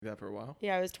That for a while?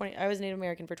 Yeah, I was Native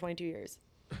American for 22 years.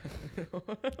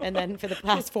 And then for the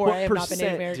past 4, I have not been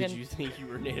Native American. Did you think you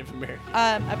were Native American?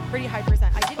 A pretty high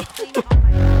percent. I didn't claim it on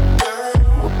my...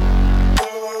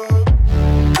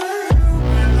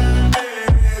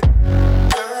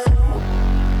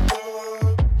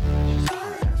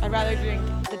 I'd rather drink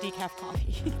the decaf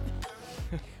coffee.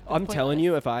 I'm telling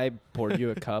you, if I poured you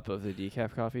a cup of the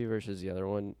decaf coffee versus the other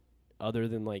one, other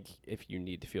than like if you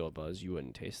need to feel a buzz, you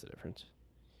wouldn't taste the difference.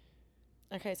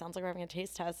 Okay, sounds like we're having a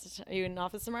taste test. Are you in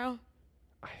office tomorrow?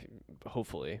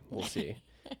 Hopefully. We'll see.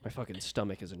 My fucking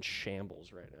stomach is in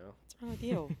shambles right now. What's wrong with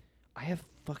you? I have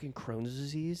fucking Crohn's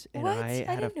disease. And What? I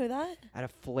didn't know that. had a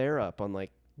flare up on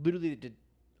like, literally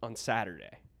on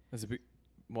Saturday.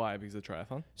 Why? Because of the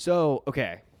triathlon? So,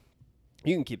 okay.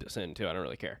 You can keep this in too. I don't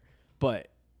really care. But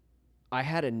I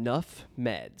had enough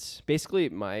meds. Basically,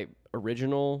 my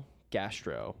original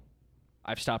gastro,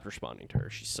 I've stopped responding to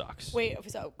her. She sucks. Wait,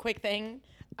 so quick thing.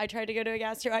 I tried to go to a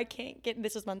gastro. I can't get,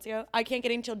 this was months ago. I can't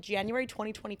get in until January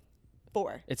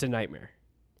 2024. It's a nightmare.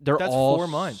 They're That's all 4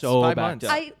 months. so 5 backed months.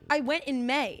 up. I went in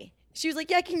May. She was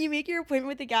like, yeah, can you make your appointment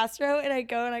with the gastro? And I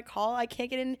go and I call. I can't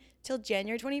get in till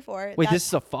January 24. Wait, this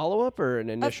is a follow-up or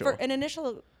an initial? For an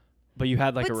initial. But you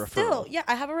had like But a referral. still, yeah,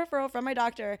 I have a referral from my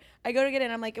doctor. I go to get in.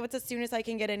 I'm like, what's the soonest I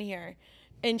can get in here?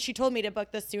 And she told me to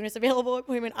book the soonest available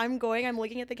appointment. I'm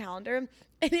looking at the calendar,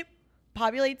 and it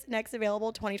populates next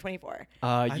available 2024.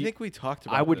 I think we talked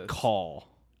about I would this. call.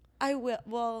 I will.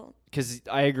 Well, Because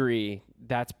I agree,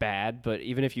 that's bad. But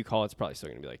even if you call, it's probably still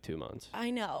going to be like 2 months. I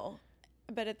know.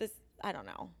 But I don't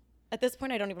know. At this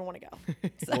point, I don't even want to go.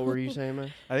 So. What were you saying,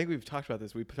 man? I think we've talked about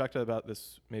this. We talked about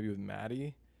this maybe with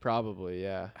Maddie. Probably,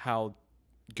 yeah. How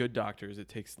good doctors, it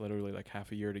takes literally like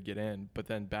half a year to get in. But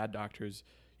then bad doctors,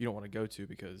 you don't want to go to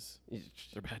because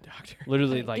they're bad doctors.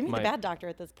 Literally, like Give me my the bad doctor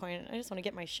at this point. I just want to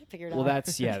get my shit figured out. Well,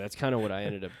 that's kind of what I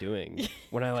ended up doing.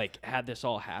 When I like had this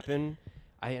all happen,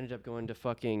 I ended up going to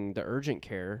fucking the urgent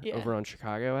care over on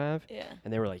Chicago Ave. Yeah.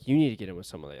 And they were like, you need to get in with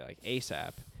somebody like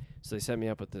ASAP. So they set me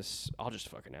up with this, I'll just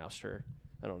fucking oust her.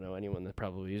 I don't know anyone that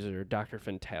probably uses her. Dr.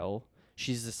 Fantel.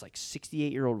 She's this like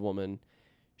 68-year-old woman.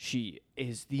 She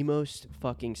is the most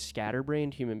fucking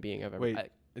scatterbrained human being I've ever. Wait,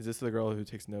 is this the girl who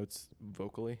takes notes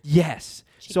vocally? Yes.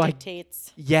 She so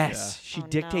dictates. Yes. Yeah. She Oh,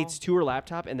 dictates no. to her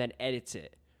laptop and then edits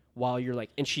it while you're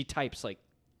like, and she types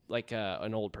like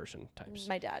an old person types.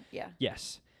 My dad, yeah.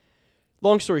 Yes.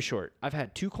 Long story short, I've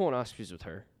had 2 colonoscopies with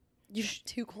her. You have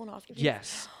 2 colonoscopies?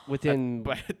 Yes. Within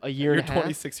But a year You're and a half.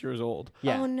 26 years old.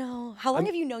 Yeah. Oh, no. How long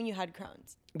have you known you had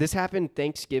Crohn's? This happened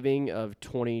Thanksgiving of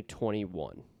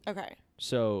 2021. Okay.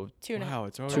 So 2.5. Wow,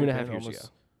 it's already 2.5 been years almost,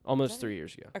 ago. Almost that 3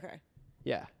 years ago. Okay.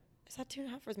 Yeah. Is that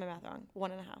 2.5 or is my math wrong?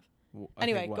 1.5. I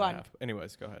Anyway, think go on. 1.5.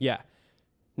 Anyways, go ahead. Yeah.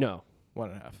 No.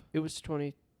 1.5. It was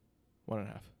 20,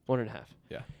 1.5. 1.5.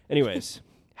 Yeah. Anyways,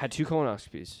 had 2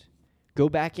 colonoscopies. Go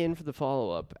back in for the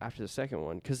follow-up after the second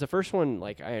one. Because the first one,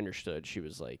 like, I understood. She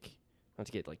was like, not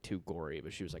to get, like, too gory,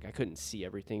 but she was like, I couldn't see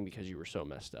everything because you were so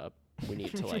messed up. We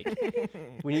need to,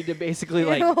 like, we need to basically,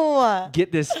 like, Ew.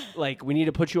 get this, like, we need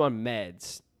to put you on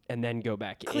meds and then go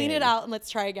back in. Clean it out and let's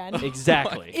try again.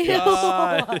 Exactly.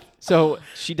 Ew. So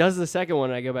she does the second one,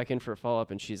 and I go back in for a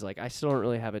follow-up, and she's like, I still don't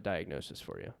really have a diagnosis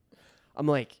for you. I'm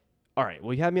like, all right,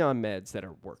 well, you have me on meds that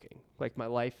are working. Like, my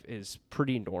life is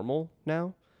pretty normal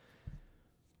now.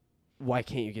 Why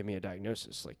can't you give me a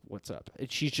diagnosis? Like, what's up?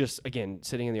 And she's just, again,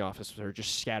 sitting in the office with her,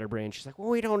 just scatterbrained. She's like, well,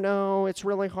 we don't know. It's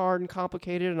really hard and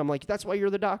complicated. And I'm like, that's why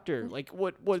you're the doctor. Like,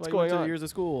 what's going on? Years of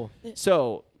school.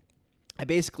 So I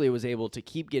basically was able to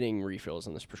keep getting refills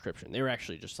on this prescription. They were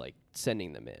actually just, like,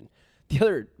 sending them in. The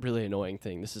other really annoying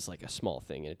thing, this is, like, a small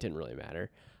thing, and it didn't really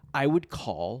matter. I would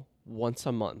call once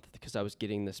a month, because I was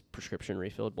getting this prescription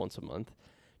refilled once a month,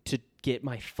 to get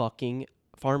my fucking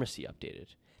pharmacy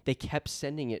updated. They kept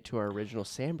sending it to our original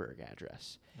Sandburg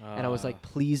address. And I was like,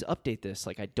 please update this.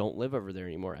 Like, I don't live over there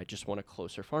anymore. I just want a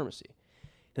closer pharmacy.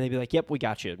 And they'd be like, yep, we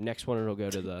got you. Next one, it'll go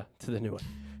to the new one.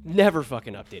 Never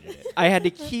fucking updated it. I had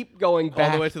to keep going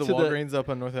back all the way to the Walgreens up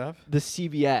on North Ave? the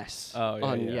CVS.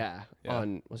 Oh, yeah, yeah.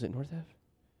 On, was it North Ave?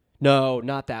 No,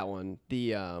 not that one.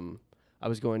 The, I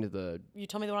was going to the, You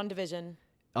told me the one on Division.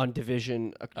 on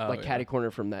Division, yeah. catty corner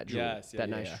from that jewel. Yes, yeah, that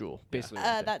yeah, nice yeah. jewel. Basically. right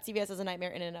there. That CVS is a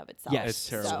nightmare in and of itself. Yes. It's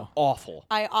terrible. So Awful.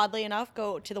 I, oddly enough,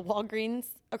 go to the Walgreens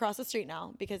across the street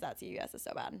now because that CVS is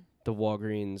so bad. The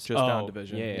Walgreens. Just down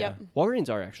Division. Yeah, yeah. Yep. Walgreens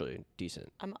are actually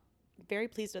decent. I'm very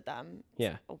pleased with them.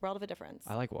 Yeah. It's a world of a difference.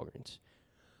 I like Walgreens.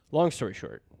 Long story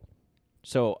short,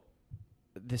 so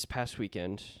this past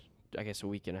weekend, I guess a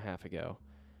week and a half ago,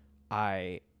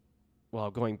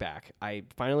 going back, I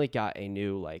finally got a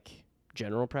new, like,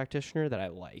 general practitioner that I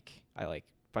like. I, like,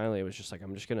 finally it was just like,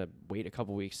 I'm just going to wait a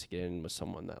couple weeks to get in with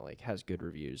someone that like has good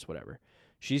reviews, whatever.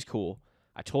 She's cool.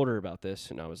 I told her about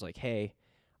this and I was like, hey,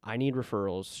 I need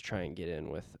referrals to try and get in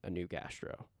with a new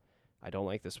gastro. I don't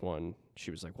like this one.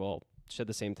 She was like, well, she said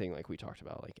the same thing like we talked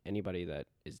about. Like anybody that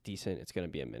is decent, it's going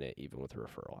to be a minute even with a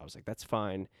referral. I was like, that's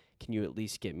fine. Can you at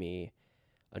least get me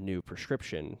a new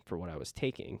prescription for what I was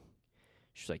taking?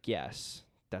 She's like, yes,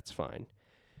 that's fine.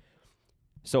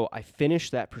 So I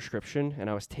finished that prescription and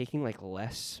I was taking like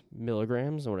less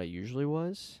milligrams than what I usually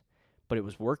was, but it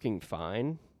was working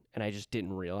fine. And I just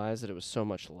didn't realize that it was so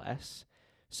much less.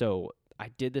 So I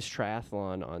did this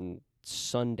triathlon on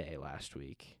Sunday last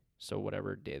week. So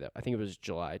whatever day that, I think it was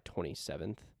July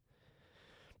 27th.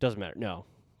 Doesn't matter. No,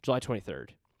 July 23rd.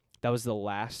 That was the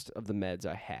last of the meds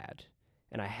I had.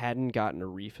 And I hadn't gotten a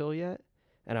refill yet.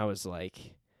 And I was like,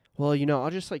 well, I'll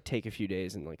just like take a few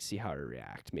days and like see how I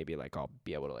react. Maybe like I'll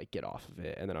be able to like get off of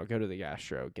it. And then I'll go to the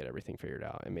gastro, get everything figured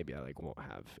out. And maybe I like won't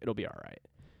have, it'll be all right.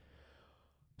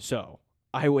 So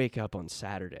I wake up on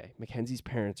Saturday. Mackenzie's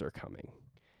parents are coming.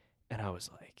 And I was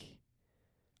like,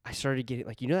 I started getting,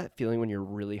 like, that feeling when you're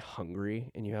really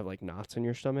hungry and you have, like, knots in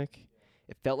your stomach?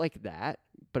 It felt like that,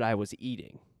 but I was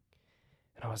eating.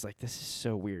 And I was like, this is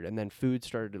so weird. And then food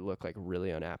started to look, like,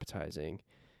 really unappetizing.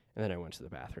 And then I went to the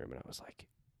bathroom, and I was like,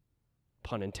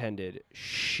 pun intended,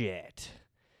 shit.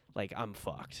 Like, I'm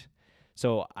fucked.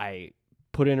 So I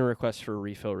put in a request for a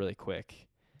refill really quick.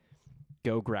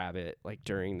 Go grab it, like,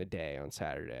 during the day on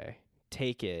Saturday.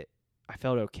 Take it. I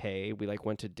felt okay. We like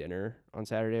went to dinner on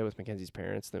Saturday with Mackenzie's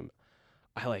parents. Then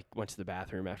I like went to the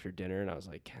bathroom after dinner and I was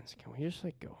like, Kenzie, can we just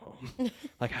like go home?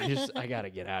 Like I gotta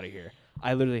get out of here.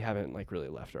 I literally haven't like really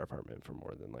left our apartment for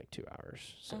more than like 2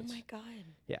 hours since. Oh my God.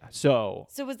 Yeah. So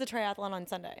was the triathlon on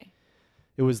Sunday?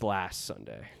 it was last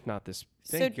Sunday, not this.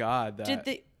 Thank God that.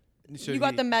 You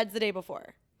got the meds the day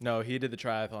before? No, he did the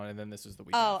triathlon and then this was the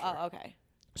week Oh, after. oh, okay.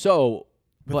 So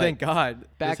But thank God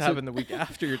back this to- happened the week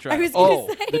after your I was triathlon. gonna oh,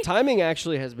 say. the timing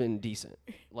actually has been decent.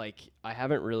 Like I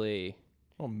haven't really.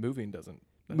 Well, moving doesn't.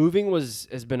 Moving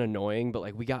has been annoying, but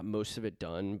like we got most of it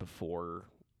done before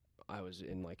I was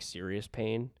in like serious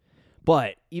pain.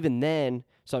 But even then,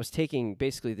 so I was taking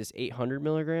basically this 800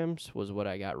 milligrams was what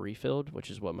I got refilled, which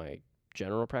is what my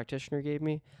general practitioner gave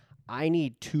me. I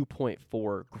need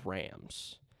 2.4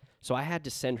 grams. So I had to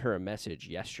send her a message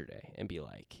yesterday and be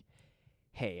like,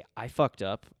 hey, I fucked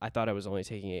up. I thought I was only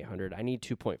taking 800. I need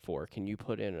 2.4. Can you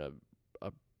put in a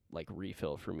like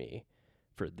refill for me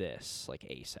for this like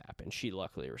ASAP? And she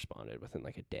luckily responded within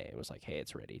like a day and was like, hey,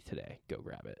 it's ready today. Go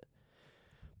grab it.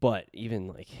 But even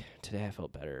like today I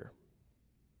felt better.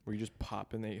 Were you just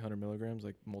popping the 800 milligrams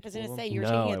like I was multiple going of to them? say, you're No,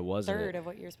 taking I a wasn't. third of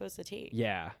what you're supposed to take.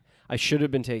 Yeah. I should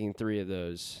have been taking 3 of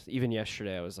those. Even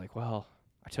yesterday I was like, well,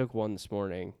 I took 1 this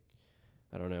morning.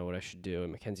 I don't know what I should do.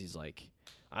 And Mackenzie's like,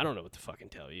 I don't know what to fucking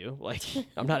tell you. Like,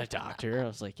 I'm not a doctor. I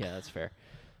was like, yeah, that's fair.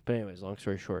 But anyways, long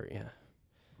story short, yeah.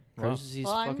 Well, Crohn's disease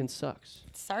Well, fucking sucks.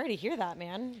 Sorry to hear that,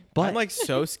 man. But I'm like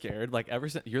so scared. Like ever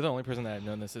since you're the only person that I've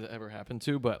known this has ever happened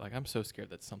to, but like I'm so scared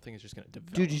that something is just gonna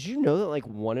develop. dude, did you know that like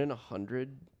 1 in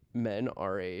 100 men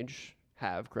our age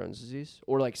have Crohn's disease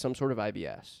or like some sort of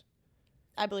IBS?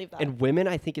 I believe that. And women,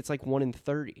 I think it's like 1 in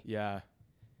 30. Yeah,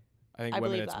 I think I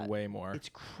women believe it's that. way more. It's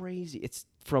crazy. It's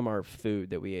from our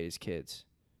food that we ate as kids.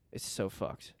 It's so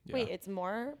fucked. Yeah. Wait, it's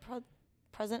more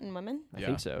present in women? I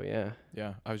think so, yeah.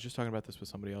 Yeah, I was just talking about this with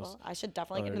somebody else. Well, I should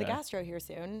definitely get Other into the day. gastro here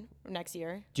soon, next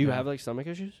year. Do you Yeah. have like stomach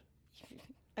issues?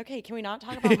 Okay, can we not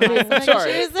talk about my stomach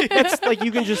Sorry. issues? It's like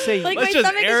you can just say like Let's my just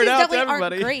stomach air it issues out to definitely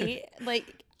aren't everybody. great.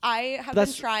 Like I have been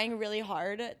That's- trying really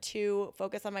hard to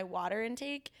focus on my water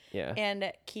intake yeah.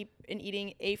 and keep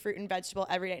eating a fruit and vegetable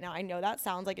every day. Now I know that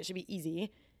sounds like it should be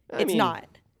easy. I It's mean, not.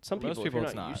 Some Most people, people if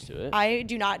it's you're not not. used to it. I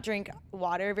do not drink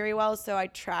water very well, so I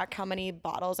track how many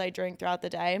bottles I drink throughout the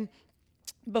day.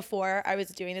 Before I was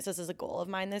doing this is a goal of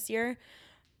mine this year,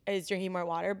 is drinking more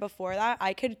water. Before that,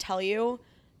 I could tell you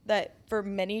that for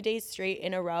many days straight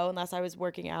in a row, unless I was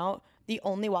working out, the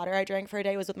only water I drank for a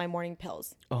day was with my morning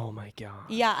pills. Oh my god.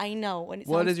 Yeah, I know. When it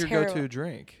What sounds is your terrible. go-to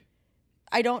drink?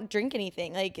 I don't drink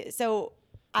anything. Like, so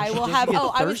I Did will you have, get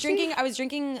I was thirsty?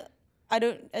 drinking, I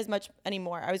don't as much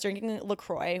anymore. I was drinking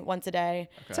LaCroix once a day.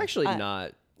 It's actually Uh,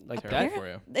 not like Terrible that. for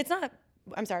you. It's not,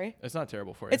 I'm sorry. It's not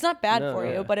terrible for you. It's not bad No, for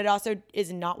yeah. you, but it also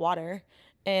is not water.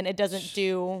 And it doesn't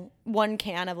do, 1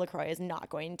 can of LaCroix is not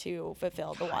going to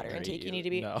fulfill the water Hydrate intake you you. need to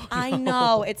be. No. I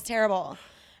know, it's terrible.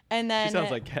 And then She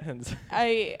sounds like Ken's.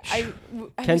 I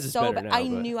Ken's was is so better now, I but-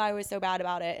 knew I was so bad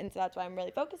about it, and so that's why I'm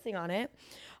really focusing on it.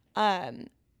 I'm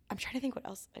trying to think what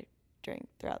else I drink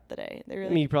throughout the day. They I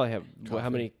really mean, you probably have. How Coffee.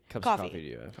 many cups Coffee. of coffee do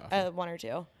you have? 1 or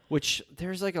 2. Which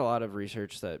there's like a lot of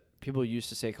research that people used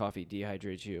to say coffee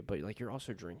dehydrates you, but like you're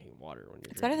also drinking water when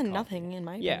you're It's better drinking than coffee. nothing in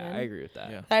my Yeah, opinion. I agree with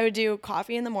that. Yeah. I would do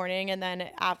coffee in the morning, and then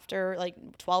after like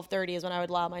 12:30 is when I would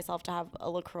allow myself to have a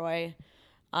LaCroix,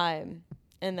 and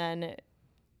then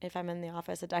if I'm in the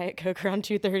office, a Diet Coke around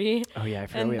 2:30. Oh yeah, I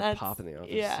forgot we have pop in the office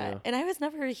Yeah, too. and I was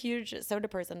never a huge soda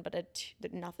person, but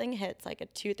nothing hits like a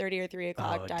 2:30 or 3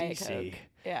 o'clock Diet DC. Coke.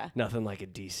 Yeah, Nothing like a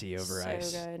DC over So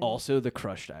ice. good. Also, the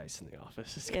crushed ice in the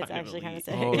office is it's actually kind of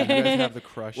sick. Oh, you guys have the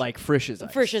crush. like Frisch's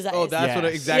ice. Frisch's ice. Oh, that's what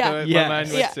Yes. exactly what Yes. my mind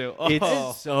went Yeah. to. It's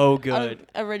Oh. so good.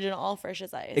 Original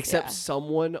Frisch's ice. Except yeah.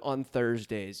 someone on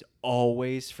Thursdays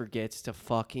always forgets to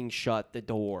fucking shut the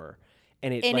door,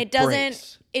 and it like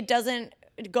breaks. it doesn't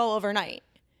go overnight.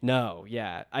 No,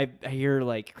 yeah, I hear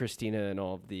like Christina and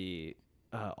all of the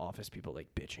office people like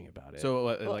bitching about it. So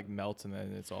it like melts and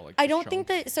then it's all like. I don't think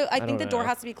that. So I think the don't door know.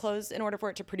 has to be closed in order for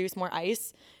it to produce more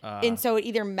ice, and so it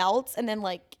either melts and then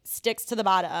like sticks to the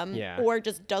bottom, Yeah. or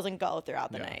just doesn't go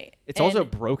throughout the Yeah. night. it's And also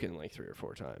broken like 3 or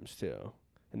 4 times too,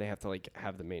 and they have to like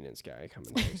have the maintenance guy come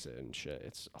and fix it and shit.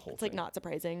 It's a whole. it's like thing. not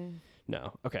surprising.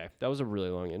 No, okay, that was a really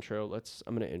long intro.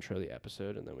 I'm gonna intro the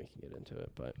episode and then we can get into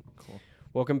it. But Cool.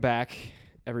 welcome back,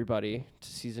 everybody, to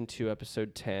season 2,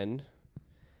 episode 10.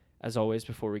 As always,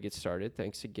 before we get started,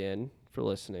 thanks again for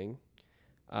listening.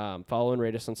 Follow and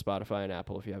rate us on Spotify and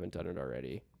Apple if you haven't done it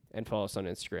already. And follow us on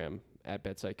Instagram at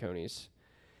Bedside Conies.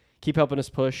 Keep helping us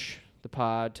push the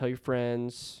pod. Tell your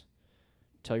friends.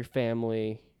 Tell your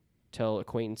family. Tell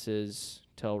acquaintances.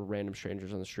 Tell random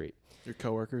strangers on the street. Your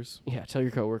coworkers. Yeah, tell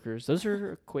your coworkers. Those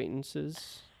are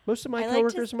acquaintances. Most of my I like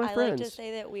coworkers to, are my I friends. like to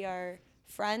say that we are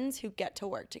friends who get to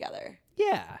work together.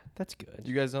 Yeah, that's good.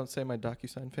 You guys don't say my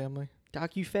DocuSign family?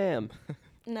 DocuFam.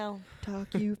 No,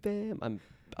 DocuFam.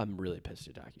 I'm really pissed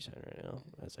at DocuSign right now,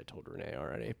 as I told Renee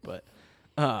already.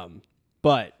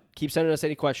 But keep sending us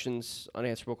any questions,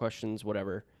 unanswerable questions,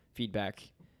 whatever, feedback.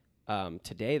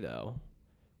 Today, though,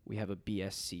 we have a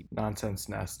BSC Nonsense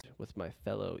nest. with my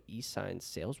fellow eSign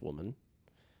saleswoman,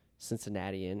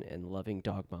 Cincinnatian and loving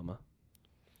dog mama,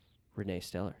 Renee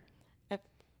Steller.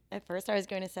 at first I was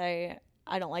going to say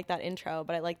I don't like that intro,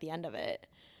 but I like the end of it.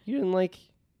 You didn't like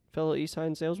fellow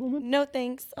eSign saleswoman? No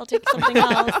thanks. I'll take something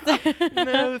else.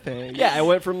 No thanks. Yeah, I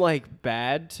went from like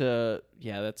bad to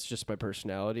that's just my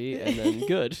personality, and then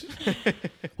good.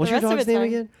 What's The your rest of dog's it's name fine.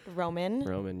 again? Roman.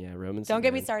 Roman. Yeah, Roman's. Don't the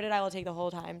get me man. started. I will take the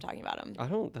whole time talking about him. I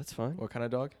don't. That's fine. What kind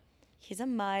of dog? He's a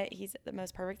mutt. He's the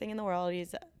most perfect thing in the world.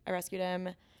 I rescued him.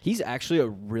 He's actually a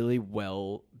really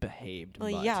well behaved.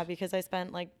 Well, mutt. yeah, because I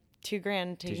spent like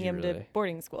 $2,000 taking you him to really?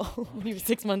 boarding school when he was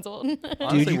 6 months old. Dude,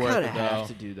 Honestly, you worth kind it, of have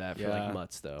though. to do that for Yeah. like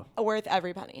mutts, though. Worth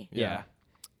every penny. Yeah.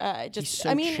 Just He's so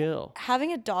I mean, chill.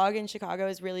 having a dog in Chicago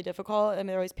is really difficult. I mean,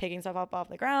 they're always picking stuff up off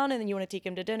the ground, and then you want to take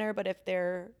them to dinner. But if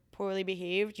they're poorly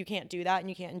behaved, you can't do that, and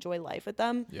you can't enjoy life with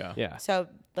them. Yeah. Yeah. So,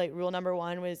 like, rule number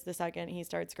 1 was the second he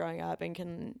starts growing up and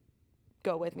can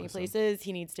go with me Listen. places,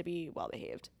 he needs to be well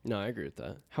behaved. No, I agree with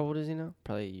that. How old is he now?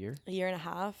 Probably a year. A year and a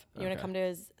half. You want Okay. to come to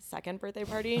his second birthday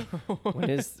party? When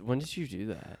did you do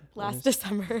that? Last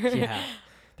December. Yeah.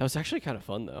 That was actually kind of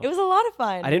fun though. It was a lot of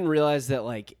fun. I didn't realize that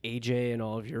like AJ and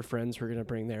all of your friends were gonna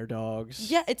bring their dogs.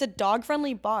 Yeah, it's a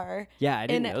dog-friendly bar. Yeah, I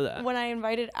didn't and know that. when I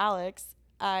invited Alex,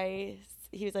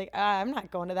 he was like, I'm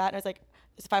not going to that. And I was like,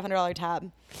 it's a $500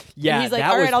 tab. Yeah, and he's like,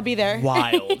 that all right, was I'll be there.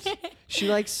 Wild. She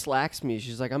like slacks me.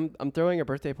 She's like, I'm throwing a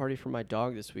birthday party for my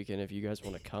dog this weekend. If you guys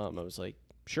want to come, I was like,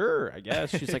 sure, I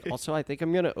guess. She's like, also, I think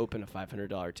I'm gonna open a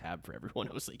 $500 tab for everyone.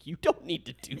 I was like, you don't need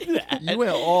to do that. You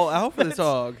went all out for this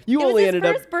dog. You It was only his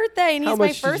ended first up. birthday, and How he's my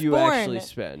much did you firstborn. actually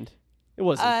spend? It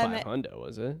wasn't $500,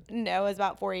 was it? No, it was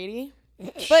about $480.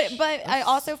 But I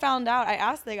also found out. I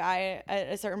asked the guy at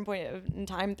a certain point in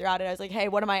time throughout it. I was like, "Hey,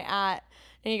 what am I at?"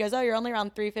 And he goes, "Oh, you're only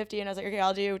around 350." And I was like, "Okay,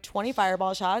 I'll do 20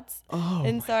 fireball shots." Oh,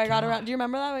 and so I got around. Do you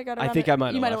remember that? I got around. I think I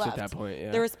might you have might left at that point.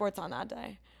 Yeah. There were sports on that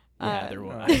day. Yeah, there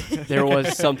was. There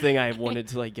was something I wanted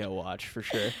to like go watch for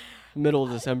sure. Middle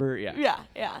of December, yeah.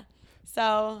 Yeah.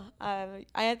 So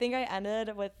I think I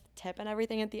ended with tip and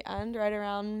everything at the end, right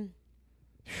around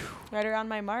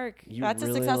my mark. You That's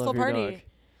really a successful love your party. dog.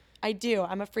 I do.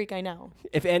 I'm a freak. I know.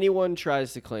 If anyone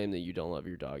tries to claim that you don't love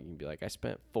your dog, you can be like, I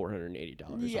spent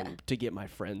 $480 Yeah. to get my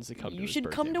friends to come. You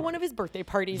should come to one of his birthday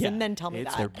parties and then tell me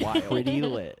it's that. They're wild. Pretty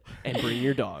lit, and bring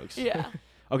your dogs. Yeah.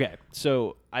 Okay,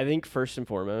 so I think first and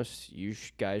foremost, you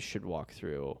guys should walk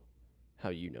through how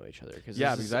you know each other.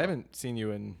 Yeah, because I haven't seen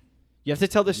you in. You have to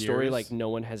tell the story years. like no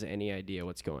one has any idea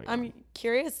what's going on. I'm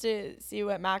curious to see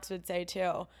what Max would say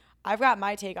too. I've got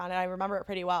my take on it. I remember it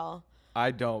pretty well,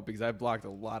 I don't because I blocked a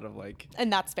lot of like. and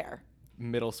that's fair.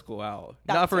 middle school out.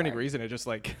 That's Not for any fair. reason. It just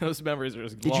like those memories are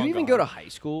just. Did long you even gone. go to high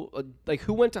school? Like,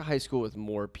 who went to high school with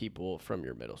more people from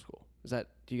your middle school? Do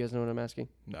you guys know what I'm asking?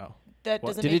 No. That What?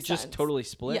 doesn't Did make it just sense. totally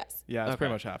split? Yes, Yeah, it's Okay.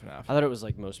 pretty much half and half. I thought it was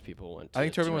like most people went to I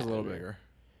think Turbine was a junior little high. bigger.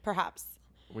 perhaps.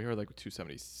 We were like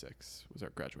 276 was our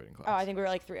graduating class. Oh, I think we were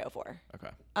like 304. Okay.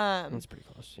 That's pretty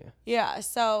close, yeah. Yeah,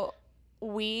 so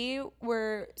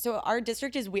our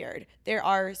district is weird. There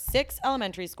are 6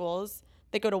 elementary schools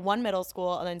that go to 1 middle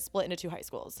school and then split into 2 high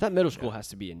schools. That middle school has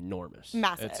to be enormous.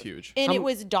 Massive. It's huge. And How it m-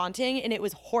 was daunting and it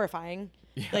was horrifying.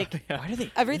 Like Why do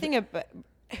they? everything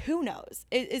who knows?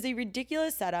 It is a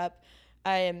ridiculous setup.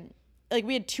 Like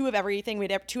we had 2 of everything. We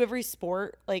had 2 of every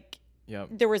sport. Like Yep.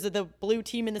 there was the blue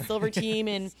team and the silver team,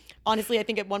 and honestly, I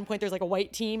think at one point there's like a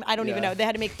white team. I don't even Yeah. know. They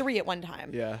had to make 3 at one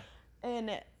time. Yeah.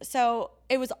 And so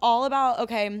it was all about,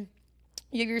 okay,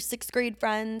 you have your 6th grade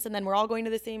friends, and then we're all going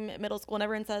to the same middle school, and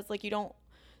everyone says, like, you don't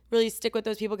really stick with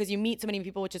those people because you meet so many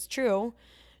people, which is true.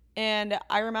 And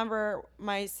I remember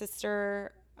my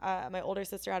sister, my older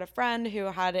sister, had a friend who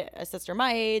had a sister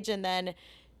my age, and then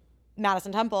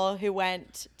Madison Temple, who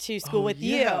went to school with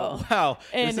you. Wow.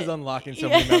 And- this is unlocking so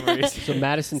many memories. So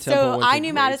Madison Temple. So went to I knew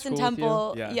grade Madison school with you?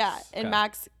 Temple, Yes. yeah, and Okay.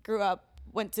 Max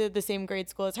went to the same grade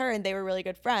school as her, and they were really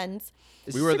good friends.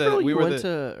 Is We this were the the- girl we you were went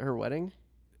the- to her wedding.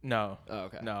 No. Oh,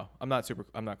 okay. No. I'm not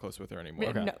close with her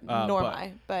anymore. Nor am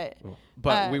I, but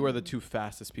But we were the 2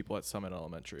 fastest people at Summit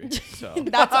Elementary. So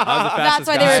that's I was the fastest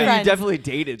why they guy. were So you friends. definitely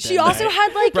dated. She then, also right?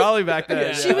 had like Probably back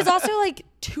then. she was also like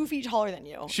 2 feet taller than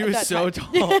you. She at was that so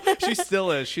time. tall. She still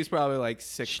is. She's probably like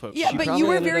 6 foot. Yeah, She but probably you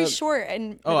were ended very up- short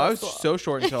and Oh, I was so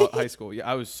short until high school. Yeah,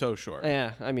 I was so short.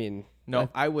 Yeah, I mean, No,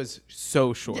 I was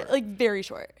so short. like very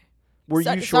short. were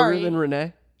So- you shorter sorry. than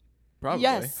Renee? Probably.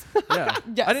 Yes. Yeah.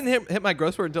 Yes. I didn't hit my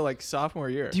growth spurt until like sophomore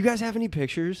year. Do you guys have any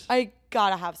pictures? I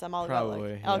gotta have some. I'll Probably, go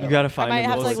look. yeah. I'll go You gotta look. find I might them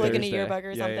have to like before look in a Thursday. yearbook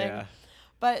or Yeah, something. yeah.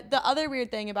 But the other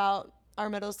weird thing about our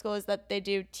middle school is that they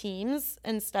do teams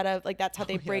instead of like that's how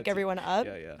they break everyone up.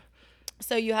 Yeah, yeah.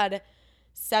 So you had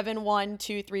 7, 1,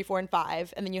 2, 3, 4, and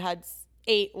 5, and then you had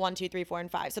 8, 1, 2, 3, 4, and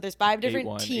 5. So there's 5 different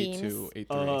 8-1, teams. 8-2, 8-3.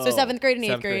 Oh. So 7th grade and 8th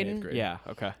 7th grade grade. and 8th grade. Yeah.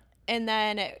 Okay. And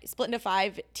then split into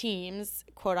 5 teams,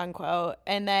 quote unquote.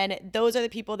 And then those are the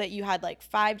people that you had like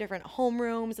 5 different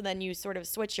homerooms, and then you sort of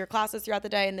switch your classes throughout the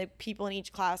day, and the people in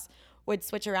each class would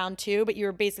switch around too, but you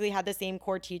were basically had the same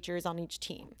core teachers on each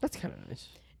team. That's kind of nice.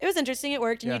 It was interesting. It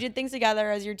worked, and Yeah. you did things together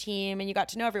as your team, and you got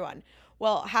to know everyone.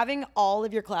 Well, having all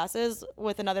of your classes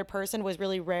with another person was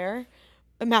really rare.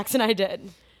 But Max and I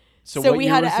did. So So what we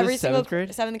year had was every this? single 7th grade?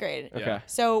 7th grade. Okay. Yeah.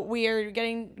 So we go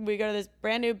to this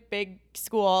brand new big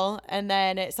school, and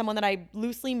then someone that I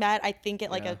loosely met, I think at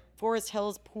like Yeah. a Forest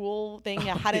Hills pool thing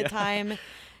ahead of time,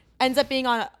 ends up being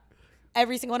on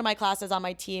every single one of my classes on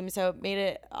my team. So it made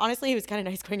it, honestly, it was kind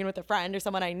of nice going in with a friend or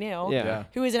someone I knew Yeah. Yeah.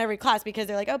 who was in every class, because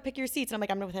they're like, oh, pick your seats. And I'm like,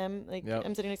 I'm with him. Like, Yep.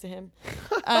 I'm sitting next to him.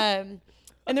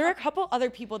 And there were a couple other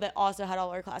people that also had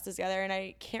all our classes together, and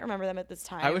I can't remember them at this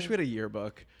time. I wish we had a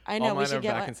yearbook. I know, All we mine should are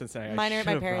get back one. in Cincinnati. I Mine are at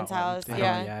my should've parents' brought one. house.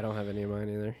 Damn. Yeah. I don't have any of mine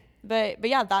either. But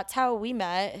yeah, that's how we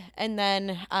met. And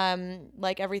then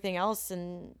like everything else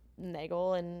in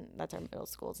Nagel, and that's our middle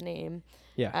school's name,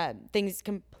 Yeah. things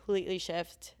completely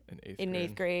shift In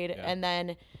 8th grade. Yeah. And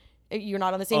then you're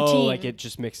not on the same Oh, team. like it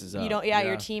just mixes up. you don't, your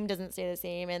Yeah. team doesn't stay the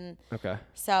same. And Okay.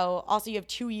 so also you have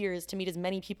 2 years to meet as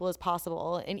many people as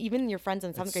possible. And even your friends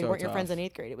in 7th It's grade so weren't your friends tough. in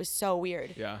 8th grade. It was so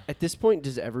weird Yeah. At this point,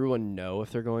 does everyone know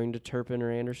if they're going to Turpin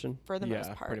or Anderson? for the Yeah,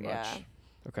 most part. pretty much. Yeah.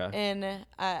 Okay.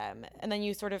 And then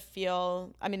you sort of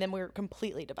feel, I mean, then we were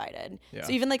completely divided. Yeah.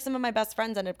 So even like some of my best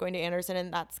friends ended up going to Anderson,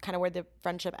 and that's kind of where the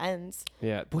friendship ends.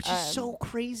 Yeah. Which is so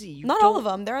crazy. You Not all of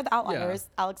them. There are the outliers.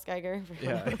 Yeah. Alex Geiger.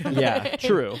 Yeah. Yeah.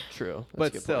 True. True. That's a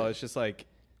But good still, point. it's just like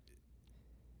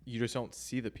you just don't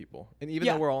see the people. And even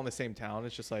Yeah. though we're all in the same town,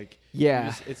 it's just like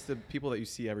Yeah. it's the people that you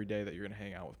see every day that you're gonna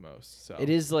hang out with most. So It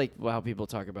is like how people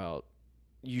talk about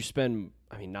you spend,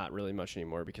 I mean, not really much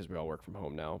anymore because we all work from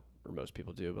home now, or most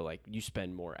people do, but like you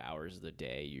spend more hours of the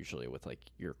day usually with like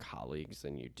your colleagues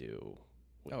than you do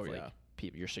with Oh, like yeah.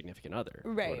 people, your significant other.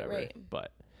 or Right, whatever. right.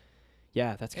 But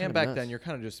yeah, that's kind And of back nuts. then, you're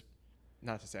kind of just,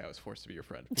 not to say I was forced to be your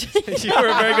friend. You were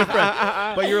a very good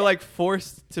friend. But you're like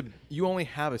forced to, you only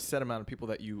have a set amount of people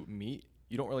that you meet.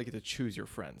 You don't really get to choose your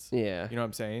friends. Yeah. You know what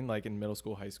I'm saying? Like in middle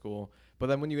school, high school. But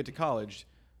then when you get to college,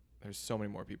 there's so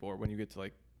many more people. Or when you get to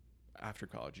like after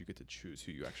college, you get to choose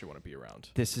who you actually want to be around.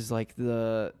 This is like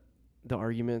the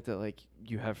argument that like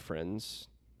you have friends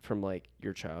from like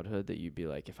your childhood that you'd be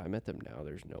like, if I met them now,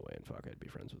 there's no way in fuck I'd be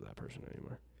friends with that person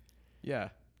anymore. Yeah.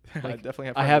 I definitely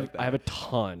have. I friends have like that. I have a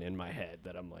ton in my head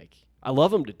that I'm like, I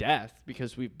love them to death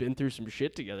because we've been through some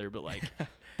shit together, but like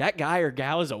that guy or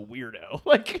gal is a weirdo.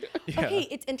 Like, Yeah. Okay,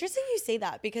 it's interesting you say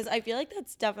that because I feel like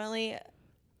that's definitely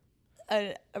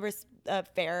a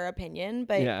fair opinion,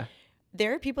 but yeah.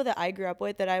 there are people that I grew up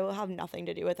with that I will have nothing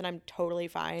to do with, and I'm totally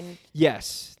fine.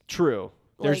 Yes, true.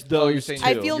 There's Like- Oh, you're those saying too.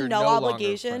 I feel You're no no longer friends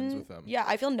obligation. with them. Yeah,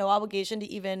 I feel no obligation to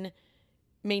even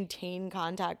maintain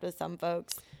contact with some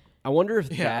folks. I wonder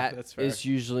if Yeah, that that's fair. is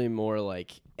usually more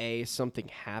like something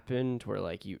happened where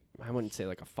like I wouldn't say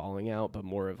like a falling out, but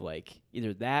more of like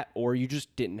either that or you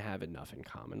just didn't have enough in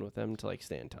common with them to like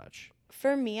stay in touch.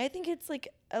 For me, I think it's like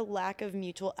a lack of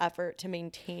mutual effort to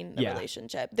maintain the Yeah.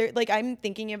 relationship. There, like I'm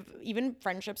thinking of even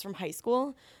friendships from high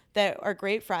school that are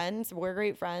great friends. We're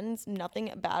great friends. Nothing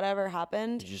bad ever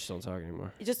happened. You just don't talk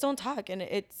anymore. You just don't talk, and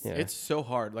it's Yeah. It's so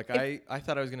hard. Like I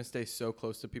thought I was gonna stay so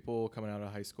close to people coming out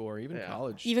of high school or even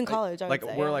college. Even college, I would like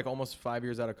say, we're yeah. like almost 5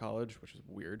 years out of college, which is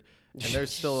weird. And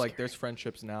there's still like there's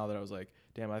friendships now that I was like,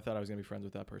 damn, I thought I was gonna be friends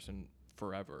with that person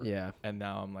forever. Yeah. And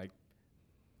now I'm like,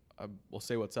 we'll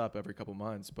say what's up every couple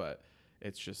months, but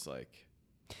it's just like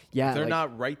Yeah, if they're like,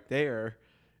 not right there.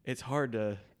 It's hard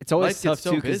to. It's always life tough gets so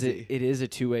too because busy. it is a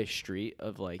two-way street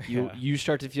of like Yeah. you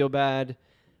start to feel bad,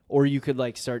 or you could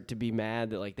like start to be mad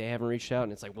that like they haven't reached out,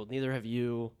 and it's like, well, neither have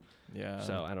you. Yeah.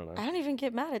 So I don't know. I don't even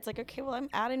get mad. It's like, okay, well, I'm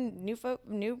adding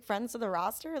new friends to the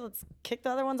roster. Let's kick the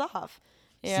other ones off.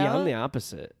 You See, know? I'm the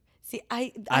opposite. See,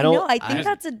 I don't- know. I think I-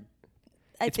 that's a.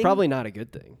 It's probably not a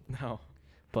good thing, No.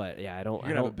 but yeah, I don't. You're I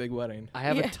gonna have a don't. big wedding. I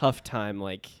have Yeah. a tough time.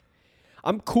 Like,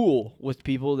 I'm cool with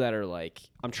people that are like,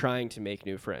 I'm trying to make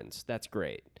new friends. That's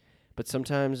great. But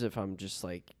sometimes if I'm just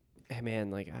like, hey man,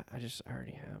 like I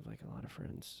already have like a lot of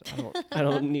friends. I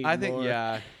don't need. I think more.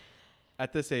 yeah.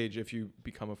 At this age, if you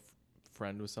become a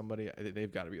friend with somebody,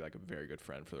 they've got to be like a very good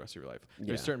friend for the rest of your life.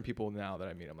 There's Yeah. certain people now that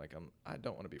I meet, I'm like, I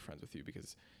don't want to be friends with you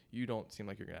because you don't seem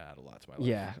like you're gonna add a lot to my life.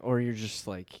 Yeah, or you're just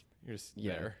like, You're just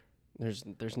Yeah. there.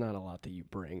 there's not a lot that you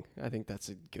bring. I think that's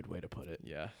a good way to put it.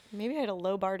 Yeah. Maybe I had a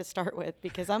low bar to start with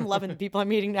because I'm loving the people I'm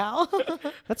meeting now.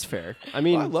 That's fair. I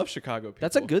mean, Well, I love Chicago people.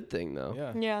 that's a good thing though.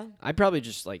 Yeah. yeah, we probably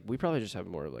just have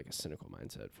more of like a cynical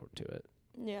mindset to it.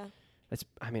 yeah.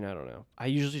 I mean, I don't know. I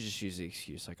usually just use the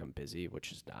excuse like I'm busy,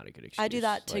 which is not a good excuse. I do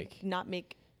that to like, not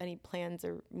make any plans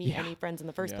or meet Yeah. any friends in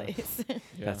the first Yeah. place. Yeah.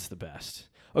 That's the best.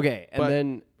 Okay, and But-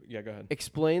 then Yeah. Go ahead.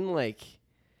 explain like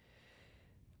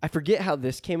I forget how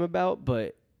this came about,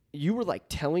 but you were like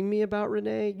telling me about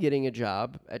Renee getting a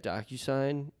job at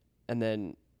DocuSign, and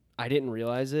then I didn't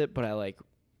realize it, but I like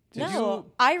Did no,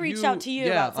 you- I reached out to you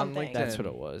yeah, about on something. LinkedIn. that's what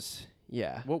it was.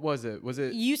 Yeah. What was it? Was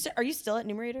it? Are you still at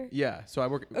Numerator? Yeah. So I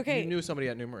work. Okay. You knew somebody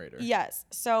at Numerator. Yes.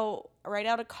 So right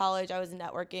out of college, I was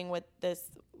networking with this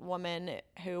woman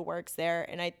who works there,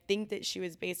 and I think that she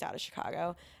was based out of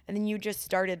Chicago. And then you just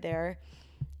started there,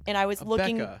 and I was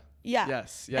looking. Becca. Yeah.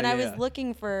 Yes. Yeah. and yeah, I was yeah.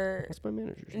 looking for That's my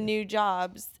manager. new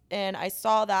jobs, and I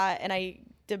saw that, and I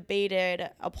debated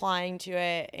applying to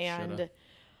it, and Shoulda.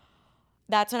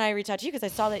 that's when I reached out to you because I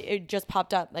saw that it just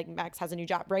popped up. Like Max has a new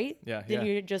job, right? Yeah, Didn't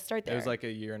yeah. you just start there? It was like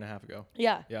a year and a half ago.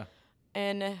 yeah. Yeah.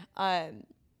 And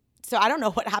so I don't know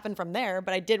what happened from there,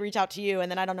 but I did reach out to you, and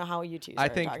then I don't know how you two. I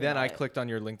started think talking then about I it. clicked on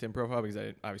your LinkedIn profile because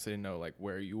I obviously didn't know like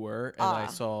where you were, and I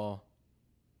saw,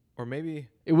 or maybe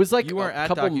It was like you weren't a at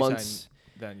couple DocuSign months.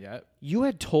 then yet. You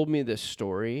had told me this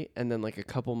story, and then like a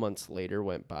couple months later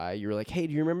went by. You were like, "Hey,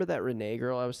 do you remember that Renee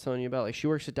girl I was telling you about? Like, she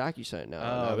works at DocuSign now." And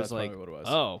I Oh, was that's like, probably what it was.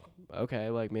 "Oh, okay.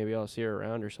 Like maybe I'll see her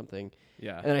around or something."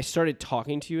 Yeah. And then I started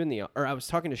talking to you or I was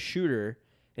talking to Shooter,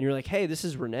 and you're like, "Hey, this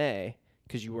is Renee,"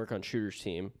 because you work on Shooter's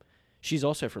team. She's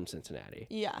also from Cincinnati.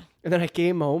 Yeah. And then I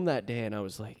came home that day, and I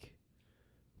was like,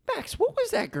 "Max, what was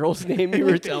that girl's name you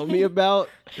were telling me about?"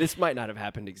 This might not have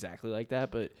happened exactly like that,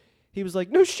 but he was like,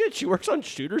 "No shit, she works on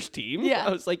Shooter's team." Yeah.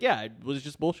 I was like, "Yeah, I was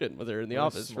just bullshitting with her in the What a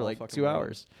office for small like fucking 2 world.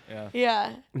 hours." Yeah.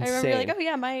 Yeah. I remember you're like, Insane. oh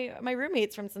yeah, my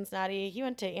roommate's from Cincinnati. He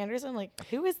went to Anderson. I'm like,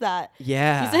 who is that?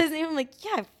 Yeah. He said his name. I'm like,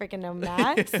 yeah, I freaking know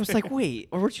Max. I was like, "Wait,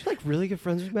 or weren't you like really good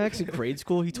friends with Max in grade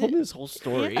school?" He told me this whole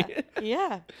story. yeah.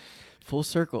 Yeah. Full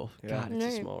circle. Yeah. God, it's a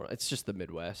Right. small. It's just the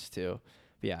Midwest too.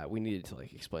 But yeah, we needed to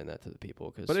like explain that to the people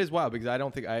because. But it is wild because I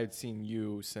don't think I had seen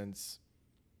you since,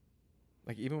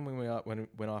 like, even when we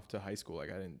went off to high school, like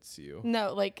I didn't see you.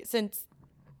 No, like since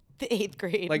the 8th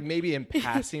grade. Like maybe in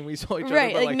passing we saw each other.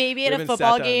 right, but, like maybe we at a haven't sat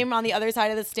football down. game on the other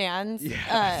side of the stands.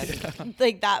 Yeah.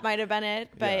 Like that might have been it.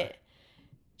 But Yeah.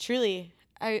 truly,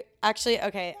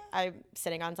 I'm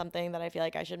sitting on something that I feel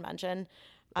like I should mention.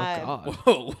 Oh God.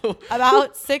 Whoa.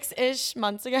 About 6-ish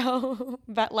months ago,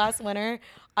 but last winter,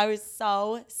 I was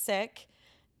so sick,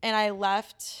 and I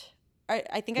left.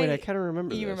 I think Wait, I kind of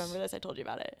remember. You this. remember this? I told you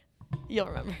about it. You'll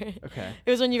remember. Okay.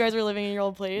 It was when you guys were living in your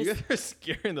old place. You guys are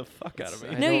scaring the fuck out of me.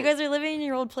 I No, you don't- guys are living in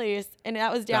your old place, and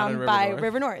that was Down in down River by North?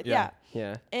 River North. Yeah. Yeah.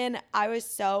 Yeah. And I was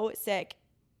so sick.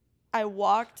 I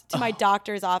walked to my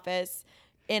doctor's office,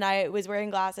 and I was wearing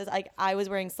glasses. I was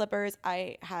wearing slippers.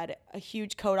 I had a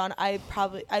huge coat on. I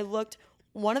looked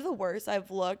one of the worst I've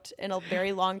looked in a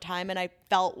very long time, and I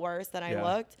felt worse than I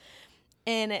looked.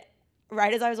 And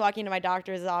right as I was walking to my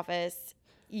doctor's office,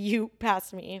 you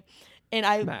passed me, and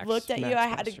I looked at you. I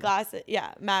had a glass.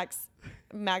 Yeah, Max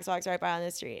walks right by on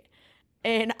the street,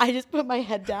 and I just put my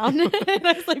head down. And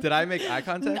I was like, Did I make eye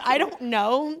contact? I don't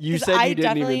know. You 'cause said I you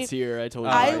didn't even definitely- see her. I told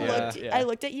you. I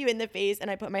looked at you in the face, and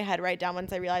I put my head right down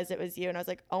once I realized it was you, and I was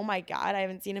like, "Oh my god, I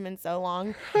haven't seen him in so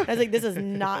long." And I was like, "This is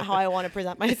not how I want to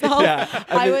present myself."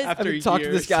 I've been talking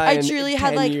to this guy. I in truly 10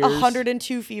 had like years.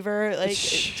 102 fever, like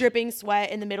dripping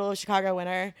sweat in the middle of Chicago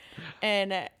winter,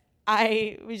 and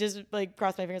we just like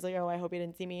crossed my fingers like, oh, I hope he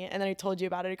didn't see me. And then I told you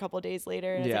about it a couple of days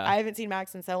later. And I was like, I haven't seen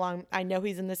Max in so long. I know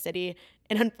he's in the city,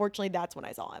 and unfortunately, that's when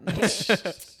I saw him.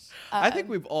 I think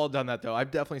we've all done that though.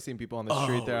 I've definitely seen people on the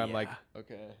street there. I'm yeah. like,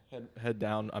 okay, head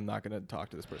down. I'm not gonna talk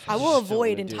to this person. I will just don't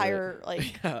avoid wanna do entire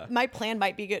like. My plan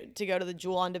might be to go to the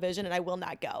Jewel on Division, and I will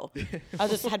not go. I'll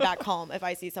just head back home if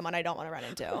I see someone I don't want to run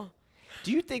into.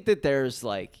 Do you think that there's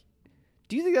like,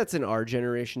 do you think that's an our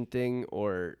generation thing,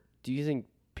 or do you think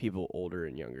people older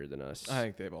and younger than us? I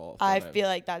think they've all. I done it. feel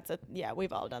like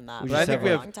we've all done that. We But I just think have we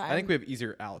a have. long time. I think we have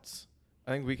easier outs.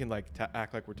 I think we can like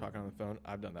act like we're talking on the phone.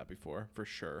 I've done that before for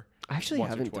sure. I actually Once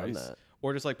or haven't done twice. that.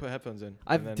 Or just like put headphones in.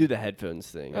 I and then- do the headphones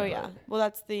thing. Oh yeah. Well,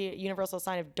 that's the universal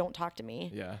sign of don't talk to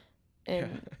me. Yeah.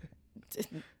 And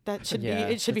that should Yeah,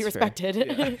 be it should be that's fair.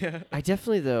 respected. I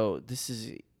definitely though, this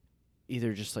is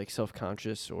either just like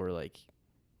self-conscious or like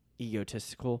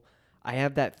egotistical. I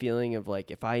have that feeling of like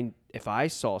if I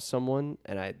saw someone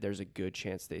and there's a good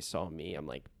chance they saw me, I'm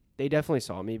like, they definitely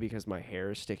saw me because my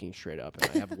hair is sticking straight up and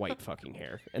I have white fucking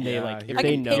hair. And they Yeah, like you're if I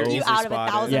they can know pick you easily out of a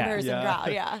spotted. 1,000 Yeah. person Yeah.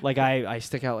 crowd. Yeah. like I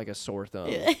stick out like a sore thumb.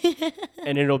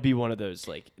 And it'll be one of those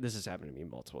like this has happened to me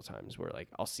multiple times where like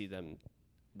I'll see them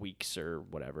weeks or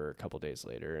whatever a couple days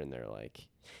later and they're like,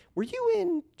 "Were you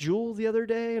in Jewel the other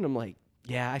day?" And I'm like,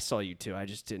 "Yeah, I saw you too. I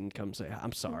just didn't come say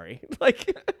I'm sorry."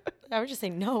 Like I would just say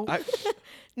no. I-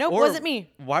 Nope, or wasn't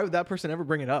me. Why would that person ever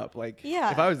bring it up? Like,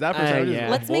 Yeah. if I was that person, I would just yeah.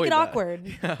 Let's make avoid it that.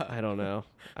 awkward. I don't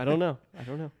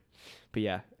know. But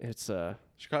yeah, it's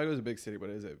Chicago is a big city, but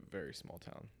it is a very small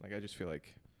town. Like, I just feel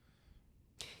like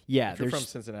yeah, if you're from there's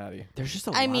Cincinnati, just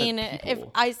a lot I of mean, if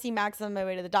people. I see Max on my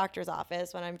way to the doctor's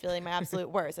office when I'm feeling my absolute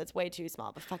worst, it's way too small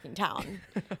of a fucking town.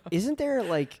 Isn't there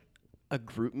like a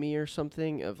group me or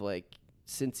something of like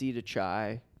Cincy to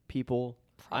Chai people?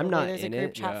 I'm Probably not there's in a group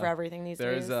it. chat Yeah. for everything these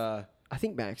there's days. I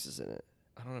think Max is in it.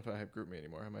 I don't know if I have GroupMe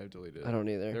anymore. I might have deleted it. I don't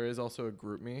either. There is also a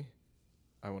GroupMe.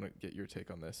 I want to get your take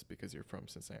on this because you're from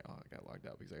Cincinnati. Oh, I got logged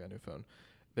out because I got a new phone.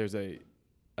 There's a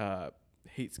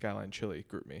Hate Skyline Chili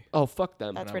GroupMe. Oh, fuck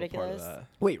them. That's and I'm a part of ridiculous. that.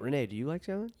 Wait, Renee, do you like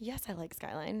Skyline? Yes, I like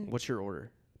Skyline. What's your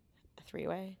order? A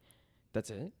three-way. That's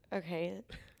it? Okay.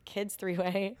 Kids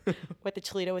three-way with the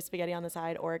Cholito with spaghetti on the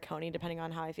side or a coney, depending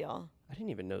on how I feel. I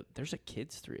didn't even know there's a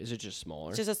kids three. Is it just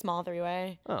smaller? It's just a small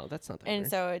three-way. Oh, that's not that And weird.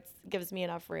 so it gives me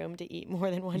enough room to eat more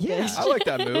than one Yeah. dish. I like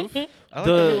that move. I like that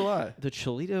move a lot. The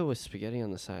Cholito with spaghetti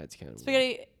on the sides kind of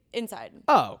Spaghetti inside.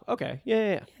 Oh, okay.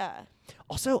 Yeah. Yeah.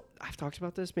 Also, I've talked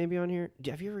about this maybe on here.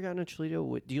 Have you ever gotten a Cholito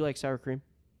with, do you like sour cream?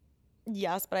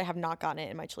 Yes, but I have not gotten it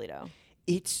in my Cholito.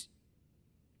 It's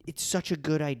such a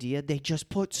good idea. They just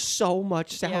put so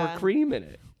much sour Yeah. cream in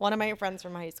it. One of my friends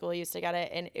from high school used to get it,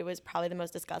 and it was probably the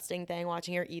most disgusting thing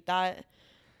watching her eat that.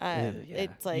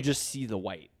 It's like you just see the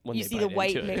white when you they see the bite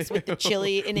white into it. mixed with the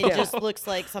chili, and it Yeah. just looks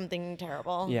like something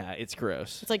terrible. Yeah, it's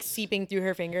gross. It's like seeping through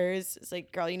her fingers. It's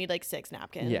like, girl, you need like 6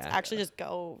 napkins. Yeah. Actually, just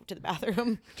go to the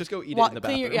bathroom. Just go eat Wa- it in the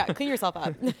bathroom. clean yourself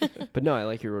up. But no, I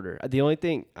like your order. The only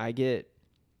thing I get,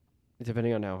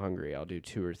 depending on how hungry, I'll do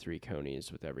 2 or 3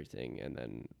 conies with everything, and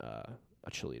then a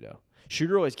Cholito.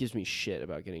 Shooter always gives me shit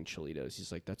about getting Cholitos.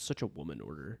 He's like, "That's such a woman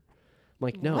order." I'm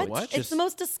like, no, What? it's It's just the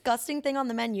most disgusting thing on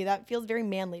the menu. That feels very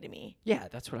manly to me. yeah.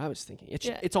 That's what I was thinking. It's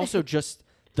Yeah. it's also just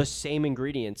the same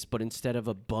ingredients, but instead of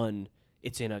a bun,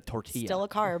 it's in a tortilla. Still a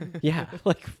carb. Yeah,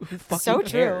 like who fucking So true.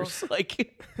 cares?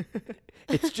 Like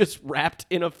it's just wrapped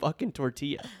in a fucking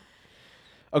tortilla.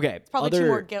 Okay, Probably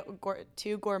other,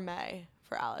 too gourmet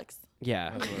for Alex.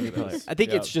 yeah. That's what it is. I think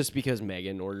Yeah. it's just because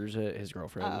Megan orders it, his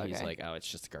girlfriend. Oh, He's okay. like, oh, it's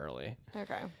just girly.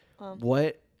 Okay.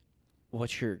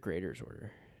 What's your grader's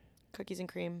order? Cookies and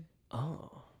cream.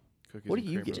 Oh, Cookies What and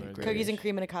do you cream get are in my Cookies and favorite.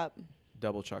 cream in a cup.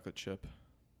 Double chocolate chip.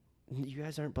 you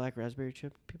guys aren't black raspberry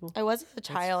chip people? I was a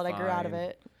child. I grew out of fine.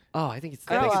 it. Oh, I think it's the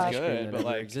Grow best up. ice cream Good, that but ever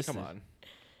like, existed. come on.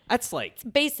 That's like,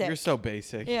 Basic. You're so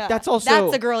basic. Yeah. That's also-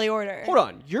 That's a girly order. hold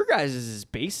on, your guys' is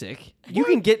basic. You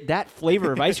can get that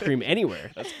flavor of ice cream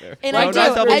anywhere. That's fair. And No, I not do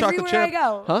double chocolate everywhere I chip.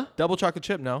 go. Huh? Double chocolate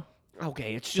chip, no.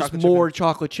 Okay, it's just Chocolate chip more and-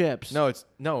 chocolate chips. No,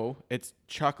 it's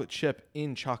chocolate chip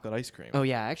in chocolate ice cream. Oh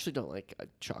yeah, I actually don't like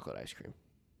chocolate ice cream.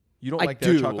 You don't I like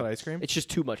their do. chocolate ice cream? It's just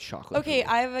too much chocolate. Okay, for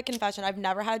me. I have a confession. I've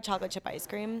never had chocolate chip ice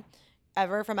cream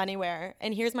ever from anywhere.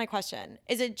 And here's my question.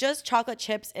 Is it just chocolate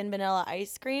chips and vanilla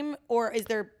ice cream, or is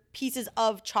there pieces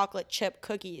of chocolate chip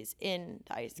cookies in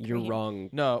the ice cream? You're wrong.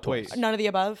 No, twice. wait. None of the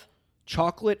above?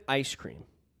 Chocolate ice cream.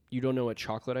 You don't know what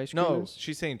chocolate ice cream No, is?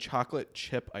 she's saying chocolate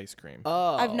chip ice cream.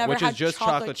 Oh. I've never which had is just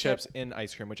chocolate chips chip. in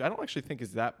ice cream, which I don't actually think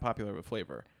is that popular of a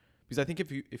flavor. Because I think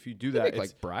if you do They that, make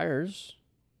it's like Breyers.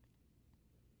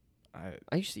 I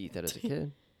I used to eat that as a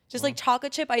kid. Just like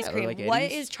chocolate chip ice Yeah, cream. like What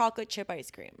 80s. is chocolate chip ice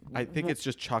cream? think it's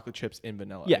just chocolate chips in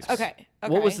vanilla. Yes. ice cream. Okay.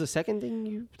 What was the second thing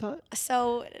you thought?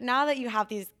 So now that you have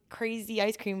these crazy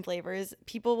ice cream flavors,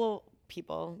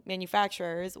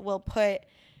 manufacturers will put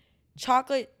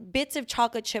bits of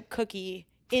chocolate chip cookie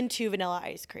into vanilla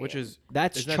ice cream. Which is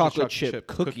That's isn't that chocolate just chip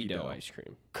cookie dough ice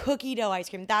cream. cookie dough ice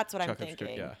cream. That's what I'm Chocolate chip,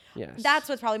 thinking. yeah. Yes. That's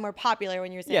what's probably more popular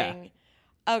when you're Yeah. saying.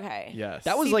 Okay. Yes.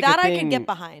 That was See, like that a I thing, could get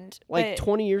behind. like but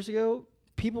 20 years ago.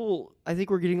 People, I think,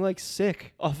 were getting like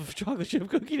sick off of chocolate chip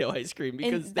cookie dough ice cream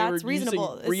because they were that's reasonable.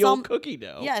 using It's real some- cookie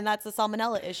dough. Yeah, and that's the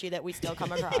salmonella issue that we still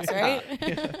come across, right?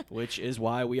 Which is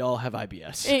why we all have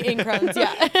IBS. in Crohn's,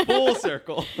 yeah. full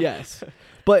circle. Yes.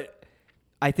 But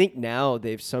I think now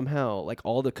they've somehow, like,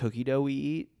 all the cookie dough we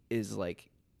eat is like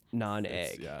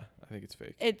non-egg. Yeah, I think it's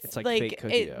fake. It's like like, fake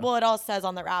cookie dough. well, it all says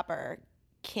on the wrapper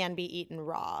can be eaten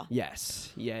raw,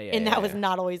 Yes. Yeah. and that was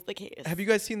not always the case. Have you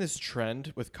guys seen this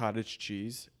trend with cottage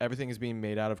cheese? Everything is being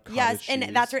made out of cottage Yes, cheese.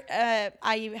 and that's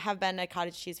I have been a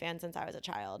cottage cheese fan since I was a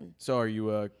child. So are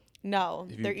you No,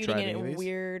 have you they're eating tried it any of in these?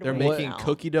 weird They're ways making now.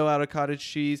 cookie dough out of cottage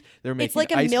cheese. They're making It's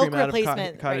like a ice milk cream out of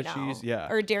replacement cottage right now, cheese.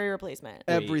 Yeah. or dairy replacement.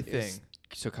 Wait, everything.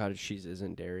 So cottage cheese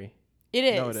isn't dairy? It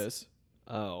is. No, it is.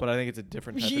 Oh. But I think it's a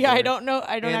different type of Yeah, I dairy. don't know.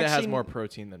 I don't and actually. it has more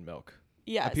protein than milk.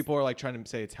 Yes. And people are like trying to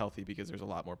say it's healthy because there's a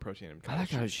lot more protein in I cottage thought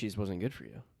cheese. cottage cheese wasn't good for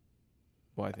you.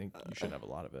 Well, I think you shouldn't have a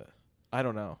lot of it. I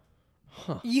don't know.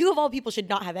 You of all people should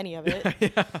not have any of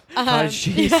it. Cottage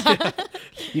cheese.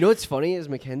 You know what's funny is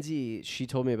Mackenzie, she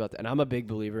told me about that. And I'm a big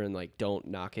believer in like, don't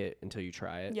knock it until you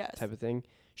try it Yes. type of thing.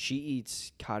 She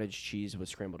eats cottage cheese with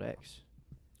scrambled eggs.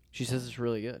 She says it's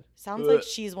really good. Sounds like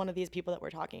she's one of these people that we're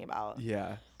talking about.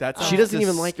 Yeah. That's She doesn't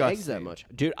even like eggs disgusting. that much.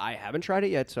 Dude, I haven't tried it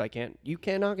yet, so I can't. You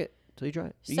can't knock it until you try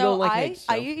it. You So don't like I eggs.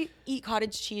 So. eat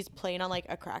cottage cheese plain on like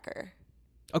a cracker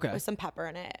Okay. with some pepper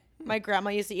in it. My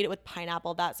grandma used to eat it with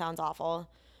pineapple. That sounds awful.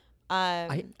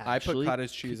 I put actually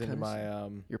cottage cheese into could my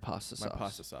kinda your pasta my sauce.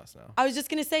 pasta sauce now. I was just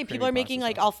gonna say people are Creamy making pasta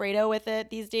like sauce. Alfredo with it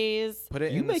these days. Put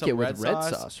it You in make some it with red red sauce,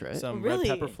 sauce, right? Some Really?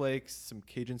 red pepper flakes, some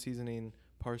Cajun seasoning,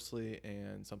 parsley,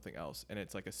 and something else, and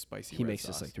it's like a spicy. He red makes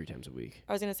sauce. this like 3 times a week.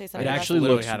 I was gonna say send It me the actually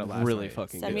Literally looks had it last really night.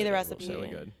 fucking Send good. me the It looks recipe. really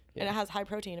good. Yeah. and it has high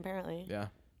protein apparently. Yeah.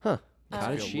 Huh. Makes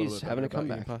Cottage me feel a little cheese bit having a better about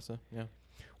eating comeback. Pasta. Yeah.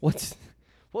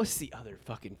 What's the other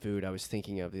fucking food I was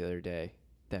thinking of the other day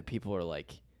that people are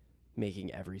like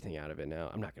making everything out of it now?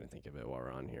 I'm not gonna think of it while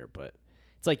we're on here, but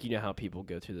it's like, you know how people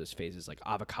go through those phases like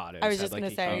avocados. I was had, just like, gonna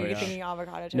the- say, oh, are you yeah. thinking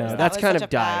avocado toast? No, That that's was kind such of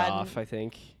a died fad. off, I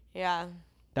think. Yeah.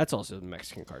 That's also the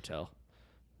Mexican cartel.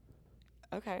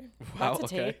 Okay. Wow,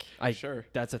 That's a okay. take. Sure.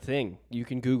 That's a thing. You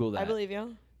can Google that. I believe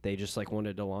you. They just like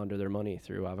wanted to launder their money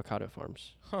through avocado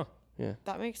farms. Huh. Yeah.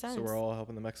 That makes sense. So we're all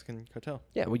helping the Mexican cartel.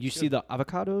 Yeah, would you see the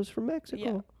avocados from Mexico?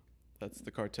 Yeah. That's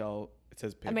the cartel. It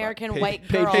says paid American by, white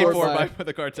paid, girls. paid for by- by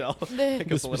the cartel. The- Like a The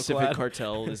political specific ad.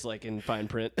 cartel is like in fine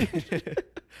print.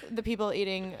 The people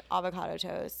eating avocado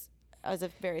toast as a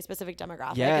very specific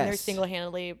demographic, and they're Yes.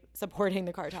 single-handedly supporting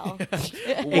the cartel.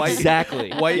 White-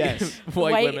 Exactly. White, Yes.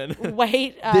 white women.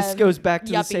 White. This goes back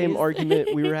to the same yuppies.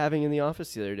 argument we were having in the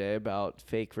office the other day about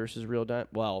fake versus real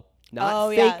diamonds. Well, not Oh,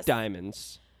 fake yes.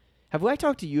 diamonds. Have I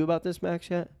talked to you about this, Max,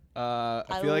 yet? I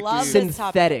I feel like love we, this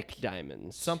Synthetic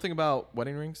diamonds. something about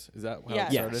wedding rings. Is that how Yes.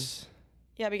 it started? Yes.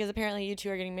 Yeah, because apparently you two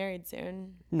are getting married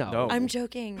soon. No. No. I'm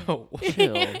joking. Oh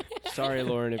Chill. Sorry,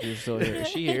 Lauren, if you're still here. Is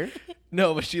she here?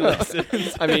 no, but she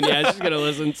listens. I mean, yeah, she's going to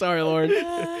listen. Sorry, Lauren.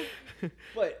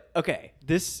 But, okay,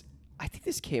 I think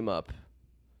this came up.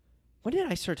 When did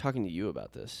I start talking to you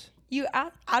about this? Out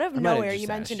of might have nowhere, just you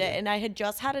mentioned asked it, you. and I had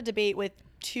just had a debate with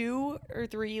 2 or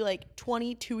 3 like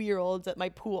 22-year-olds at my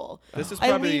pool. This is I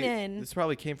probably lean in. this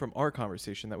probably came from our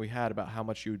conversation that we had about how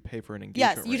much you would pay for an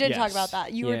Yes, engagement you ring. did talk Yes. about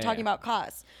that. You were Yeah, talking yeah. about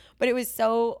costs. But it was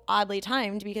so oddly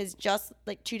timed because just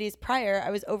like 2 days prior,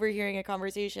 I was overhearing a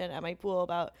conversation at my pool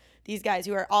about these guys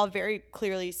who are all very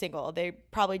clearly single. They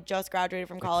probably just graduated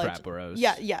from college. Frat bros.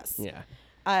 Yeah, yes. Yeah.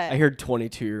 Uh, I heard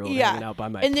 22-year-old hanging out by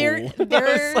my and pool. they're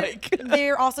I was like,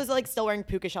 they're also like still wearing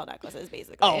puka shell necklaces,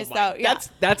 basically. oh So my, yeah,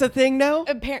 that's a thing now?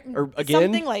 or again?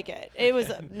 something like it. It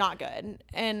was not good,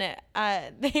 and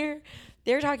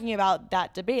they're talking about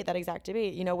that debate, that exact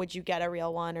debate. You know, would you get a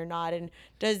real one or not? And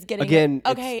does getting Again,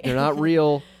 okay, they're not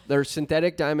real. Their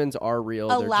synthetic diamonds are real.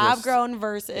 a They're lab just- grown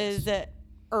versus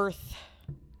earth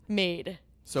made.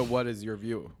 So what is your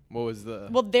view? What was the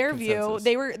Well, their view,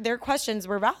 consensus? their questions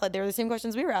were valid. They were the same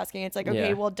questions we were asking. It's like, okay,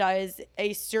 Yeah. well, does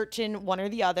a certain one or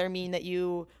the other mean that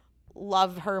you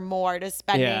love her more? Does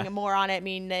spending Yeah. more on it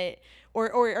mean that,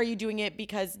 or are you doing it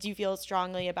because do you feel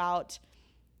strongly about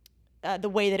the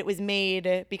way that it was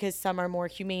made because some are more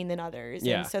humane than others?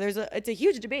 Yeah. And so it's a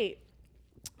huge debate.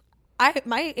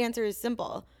 My answer is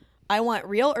simple. I want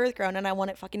real earth grown and I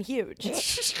want it fucking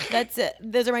huge. That's it.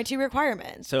 Those are my 2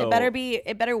 requirements. So-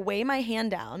 it better weigh my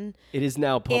hand down. It is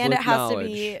now public And it has knowledge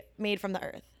to be made from the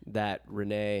earth. that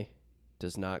Renee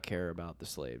does not care about the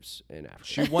slaves in Africa.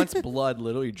 She wants blood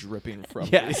literally dripping from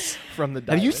Yes. from the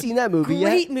Have you diamond. seen that movie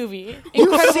Great yet? movie.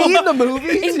 You've seen the movie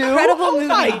too? Incredible movie. Oh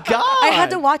my god! I had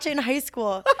to watch it in high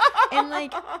school. And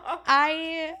like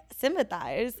I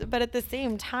sympathize, but at the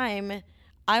same time,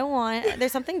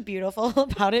 there's something beautiful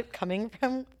about it coming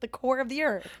from the core of the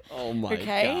earth. Oh my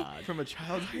Okay? god! From a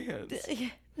child's hands.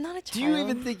 Not a child. Do you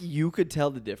even think you could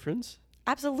tell the difference?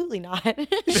 Absolutely not.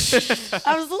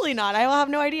 Absolutely not. I will have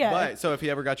no idea. But so if he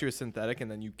ever got you a synthetic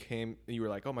and then you were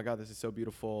like, oh my god, this is so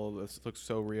beautiful, this looks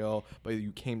so real, but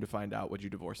you came to find out, would you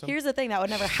divorce him? Here's the thing, that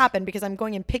would never happen because I'm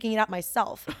going and picking it up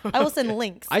myself. I will send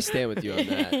links. I stand with you on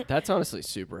that. That's honestly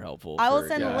super helpful. I will for a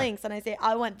send guy. links and I say,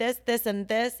 I want this, this, and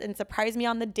this, and surprise me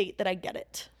on the date that I get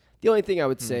it. The only thing I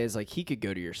would say is like he could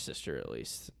go to your sister at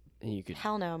least, and you could.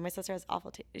 Hell no. My sister has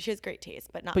awful taste. She has great taste,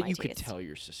 but not But my you taste. could tell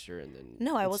your sister, and then.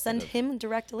 No, I will instead send of- him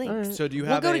direct links. So do you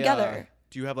We'll have go together.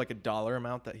 Do you have like a dollar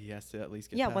amount that he has to at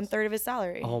least get? Yeah, past? 1/3 of his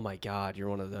salary. Oh my god, you're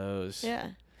one of those. Yeah.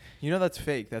 You know that's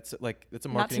fake. That's a Not to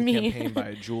marketing me. campaign by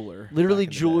a jeweler. Literally, back in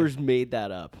the day. jewelers made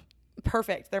that up.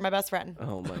 Perfect. They're my best friend.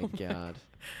 Oh my god.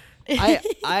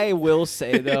 I will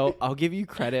say though, I'll give you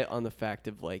credit on the fact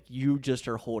of like you just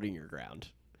are holding your ground.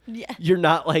 Yeah. You're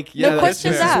not like, yeah, this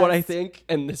questions is what I asked. think,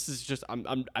 and this is just I'm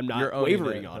You're not owning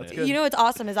wavering it. on That's it. good. You know what's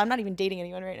awesome is I'm not even dating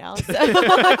anyone right now. So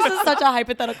this is such a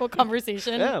hypothetical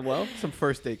conversation. Yeah, well, Some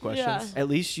first date questions. at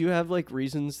least you have like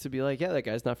reasons to be like, yeah, that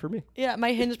guy's not for me. Yeah,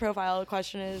 my Hinge profile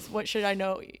question is, what should I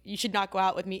know? You should not go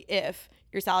out with me if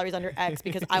your salary's under X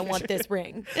because I want this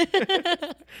ring.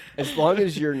 As long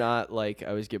as you're not like, I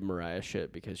always give Mariah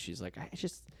shit because she's like,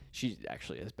 she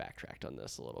actually has backtracked on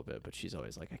this a little bit, but she's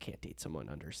always like, I can't date someone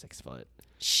under 6 foot.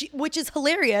 Which is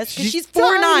hilarious because she's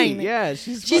tiny. 4'9". Yeah,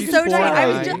 She's fucking so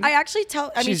tiny. 4'9". I actually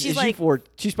tell. I mean, she's is she like 4?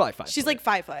 She's probably 5. she's foot. like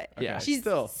 5 foot. Yeah, She's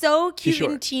still. so cute She's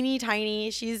and short. teeny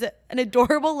tiny. She's an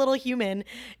adorable little human.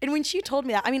 And when she told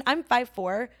me that, I mean, I'm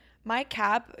 5'4". My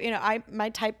cap,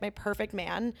 my perfect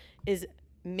man is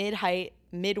mid-height,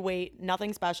 mid-weight,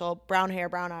 nothing special, brown hair,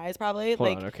 brown eyes, probably. Hold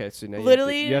like on, okay, so now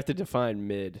literally- you have to define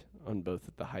mid on both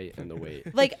the height and the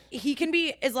weight. like he can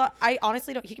be I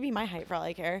honestly don't. He can be my height for all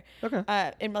I care. Okay.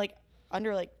 And like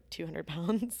under like 200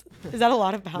 pounds. Is that a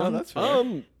lot of pounds? No, that's fair.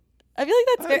 I feel like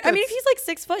that's fair. think I mean, if that's- he's like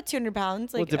 6 foot, 200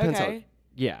 pounds, Well, like it depends okay. on.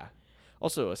 Yeah.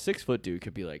 Also, a 6 foot dude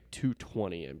could be like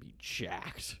 220 and be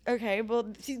jacked. Okay,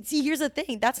 well, see, here's the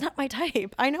thing. That's not my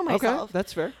type. I know myself. Okay,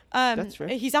 that's fair. That's fair.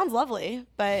 He sounds lovely,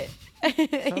 but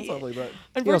Sounds lovely, but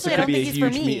He also unfortunately, I could don't be think a he's for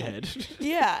huge me. meathead.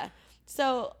 Yeah.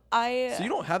 So I. so you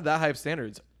don't have that high of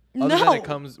standards. Other No. than it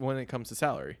comes when it comes to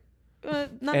salary. Not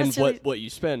And necessarily. what you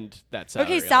spend that salary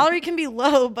Okay, on. salary can be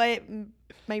low, but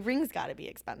my ring's got to be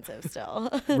expensive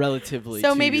still. relatively.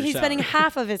 So to maybe your he's spending salary.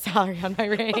 half of his salary on my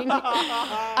ring.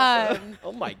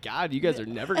 Oh my god, you guys are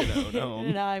never gonna own a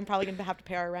home. No, I'm probably gonna have to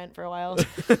pay our rent for a while.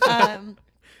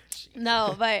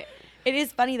 No, but it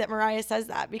is funny that Mariah says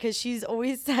that because she's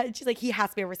always said, she's like, he has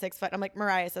to be over 6 foot. I'm like,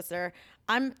 Mariah, sister,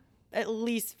 I'm at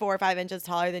least 4 or 5 inches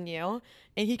taller than you,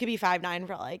 and he could be 5'9"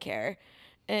 for all I care.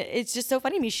 It's just so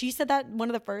funny to me. She said that one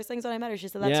of the first things when I met her. She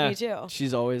said that to me too.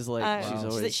 She's always like, she's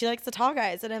always. She likes the tall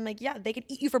guys, and I'm like, yeah, they could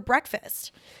eat you for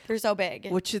breakfast. They're so big.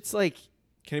 Which it's like,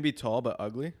 Can he be tall but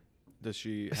ugly? Does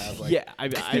she have like? Yeah, I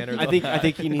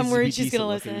think he needs I'm to be worried she's decent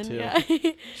gonna looking listen.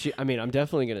 too. Yeah. I'm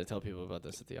definitely gonna tell people about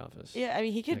this at the office. Yeah, I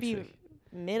mean, he could Next be week.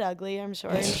 mid ugly, I'm sure,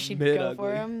 and she'd go Mid-ugly.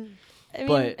 for him. I mean,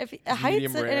 But if medium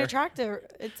height's an rare.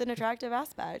 attractive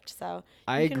aspect. So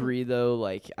I you can- agree though.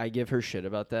 Like I give her shit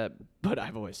about that, but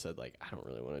I've always said like I don't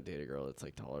really want to date a girl that's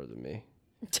like taller than me.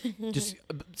 Just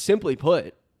simply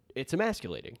put, it's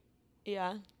emasculating.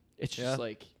 Yeah. It's Yeah. just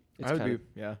like it's I would kind be. of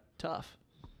Yeah. tough.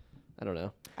 I don't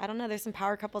know. I don't know. There's some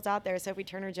power couples out there. Sophie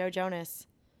Turner, Joe Jonas.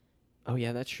 Oh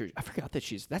yeah, that's true. I forgot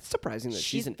that that's surprising that she's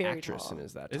She's an very actress tall. and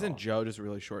is that Isn't tall. Joe just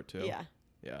really short too? Yeah.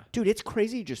 Yeah. Dude, it's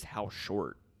crazy just how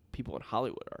short people in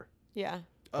Hollywood are. Yeah.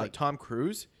 Like Tom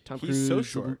Cruise. Tom He's Cruise, so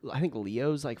short. I think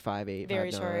Leo's like 5'8", Very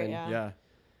 5'9". short, yeah. Yeah.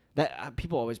 That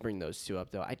people always bring those two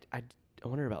up though. I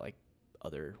wonder about like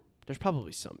other. There's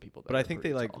probably some people. That But I are think they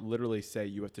pretty like tall. literally say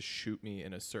you have to shoot me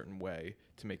in a certain way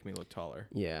to make me look taller,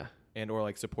 Yeah. and or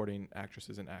like supporting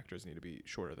actresses and actors need to be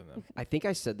shorter than them. I think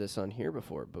I said this on here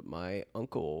before, but my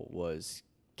uncle was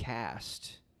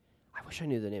cast. I wish I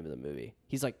knew the name of the movie.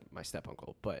 He's like my step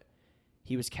uncle, but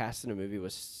he was cast in a movie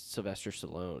with Sylvester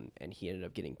Stallone, and he ended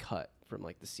up getting cut from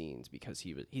like the scenes because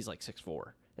he's like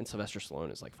 6'4", and Sylvester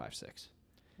Stallone is like 5'6".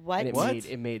 What? And What?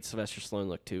 it made Sylvester Stallone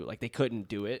look too like they couldn't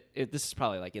do it. This is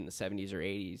probably like in the 70s or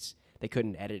 80s. They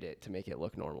couldn't edit it to make it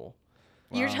look normal,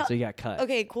 You're Wow. tell- so he got cut.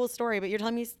 Okay, cool story. But you're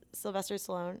telling me Sylvester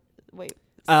Stallone. Wait.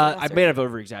 I Sylvester- may have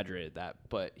over exaggerated that,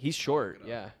 but he's short.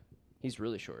 Yeah, he's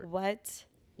really short. What?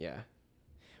 Yeah.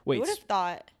 Who Wait, would have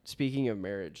thought? speaking of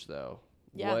marriage, though,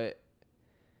 Yeah.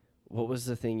 what was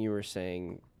the thing you were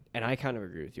saying? And I kind of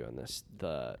agree with you on this.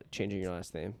 The changing your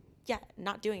last name. Yeah,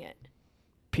 not doing it.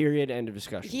 Period. End of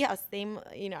discussion. Yeah, same.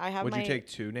 You know, I have Would my. you take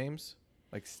two names,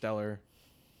 like Stellar?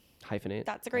 Hyphenate.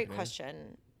 That's a great Okay.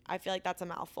 question. I feel like that's a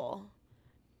mouthful.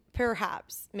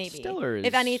 Perhaps, maybe. Stellar if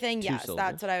is anything, two yes, syllables.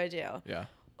 that's what I would do. Yeah.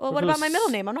 Well, What what if it about my was- middle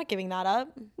name? I'm not giving that up.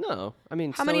 No, I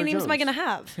mean. How many Stellar names am I Jones. gonna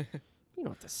have? You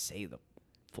don't have to say the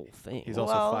full thing. He's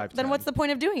also well, 5'10". then what's the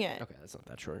point of doing it? Okay, that's not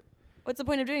that short. What's the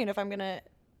point of doing it if I'm gonna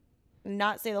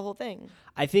not say the whole thing?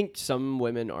 I think some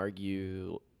women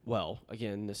argue. Well,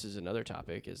 again, this is another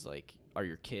topic. Is like, are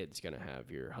your kids gonna have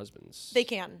your husband's? They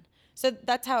can. So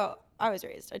that's how I was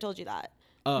raised. I told you that.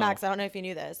 Oh. Max, I don't know if you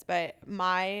knew this, but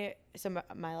my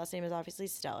last name is obviously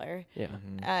Stellar.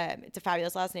 Yeah. It's a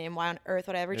fabulous last name. Why on earth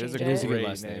would I ever It change is it? a It is a good great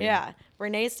last name. Yeah.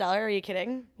 Renee Stellar, are you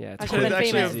kidding? Yeah. I It's should've It's been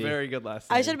actually famous. a very good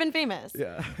last name. I should have been famous.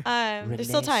 Yeah. There's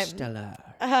still time. Stellar.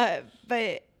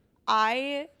 But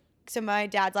so my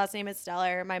dad's last name is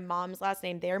Stellar. My mom's last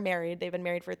name, they're married. They've been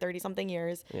married for 30 something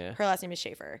years. Yeah. Her last name is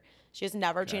Schaefer. She has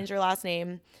never changed her last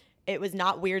name. It was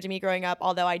not weird to me growing up,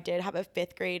 although I did have a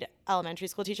 5th grade elementary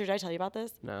school teacher. Did I tell you about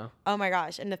this? No. Oh my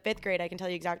gosh. In the 5th grade, I can tell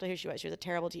you exactly who she was. She was a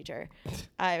terrible teacher.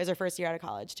 It was her first year out of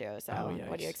college, too. So Oh,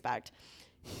 what do you yikes. expect?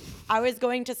 I was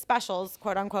going to specials,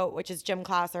 quote unquote, which is gym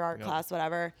class or art Yep. class,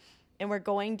 whatever. And we're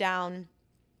going down,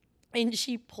 and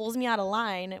she pulls me out of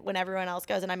line when everyone else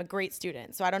goes. And I'm a great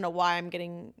student. So I don't know why I'm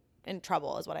getting in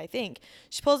trouble, is what I think.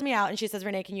 She pulls me out and she says,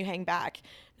 Renee, can you hang back?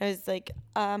 And I was like,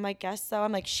 I guess so.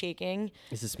 I'm like shaking.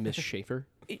 Is this Miss Schaefer?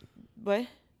 What?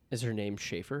 Is her name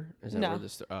Schaefer? Is that No. where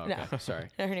this? Oh, No. okay. Sorry.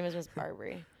 No, her name was Miss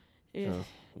Barbary. Oh,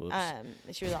 whoops.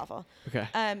 She was awful. Okay.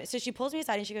 So she pulls me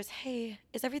aside and she goes, "Hey,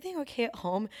 is everything okay at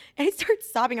home?" And I start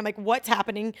sobbing. I'm like, "What's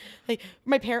happening? Like,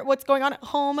 what's going on at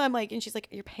home?" I'm like, and she's like,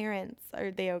 "Your parents, are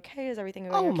they okay? Is everything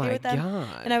okay Oh my with them?"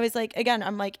 God. And I was like, again,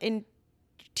 I'm like in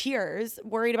tears,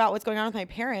 worried about what's going on with my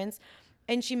parents.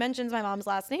 And she mentions my mom's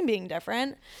last name being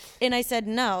different, and I said,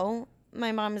 "No,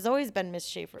 my mom has always been Miss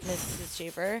Schaefer, Mrs.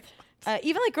 Schaefer."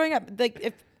 Even like growing up, like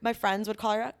if my friends would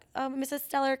call her, Mrs.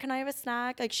 Stellar, can I have a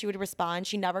snack? Like she would respond.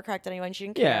 She never corrected anyone. She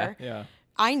didn't care. Yeah.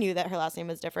 I knew that her last name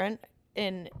was different.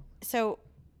 And so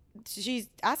she's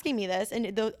asking me this.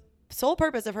 And the sole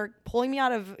purpose of her pulling me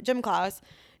out of gym class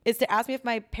is to ask me if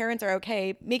my parents are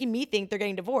okay, making me think they're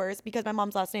getting divorced because my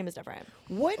mom's last name is different.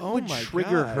 What Oh would my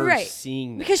trigger God. her Right.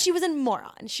 seeing that? Because she was a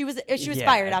moron. She was Yeah.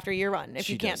 fired after year one, if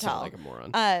She you can't does sound tell. like a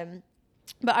moron.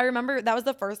 But I remember that was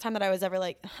the first time that I was ever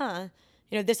like,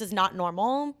 this is not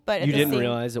normal. But at You the didn't same-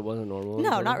 realize it wasn't normal? No,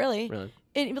 until not then? really. Really?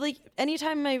 And like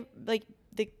anytime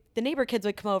the neighbor kids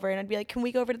would come over and I'd be like, "Can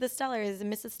we go over to the Stellars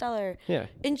and Mrs. Stellar?" Yeah.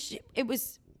 And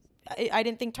I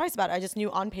didn't think twice about it. I just knew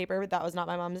on paper that was not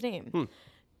my mom's name.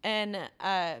 And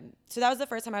so that was the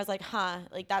first time I was like,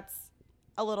 like that's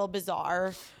a little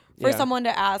bizarre for Yeah. someone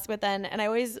to ask. But then, and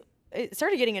it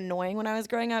started getting annoying when I was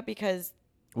growing up because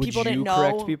Would people you didn't know.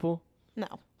 correct people? No,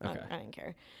 Okay. I didn't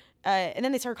care. And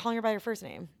then they started calling her by her first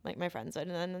name, like my friends would.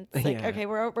 And then it's like, Yeah. okay,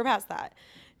 we're past that.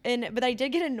 But I did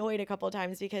get annoyed a couple of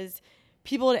times because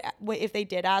people, if they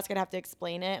did ask, I'd have to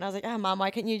explain it. And I was like, oh, Mom,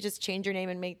 why couldn't you just change your name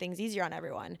and make things easier on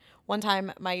everyone? One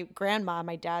time, my grandma,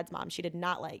 my dad's mom, she did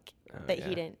not like that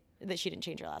she didn't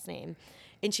change her last name.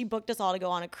 And she booked us all to go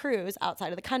on a cruise outside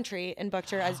of the country and booked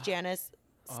her as Janice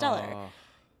Stellar.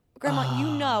 Grandma,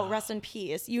 you know, rest in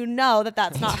peace. You know that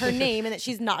that's not her name and that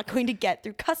she's not going to get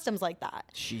through customs like that.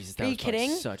 Jeez, Are you kidding?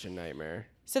 Such a nightmare.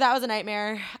 So that was a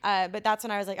nightmare. But that's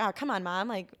when I was like, oh, come on, Mom.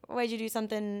 Like, why'd you do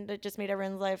something that just made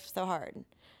everyone's life so hard?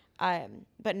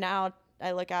 But now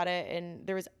I look at it and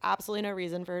there was absolutely no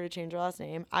reason for her to change her last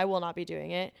name. I will not be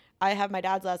doing it. I have my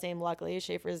dad's last name, luckily.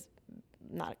 Schaefer's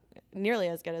not nearly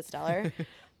as good as Stellar.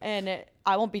 And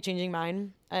I won't be changing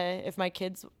mine. If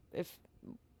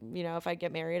I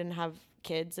get married and have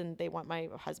kids and they want my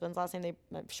husband's last name,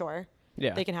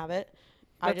 they can have it.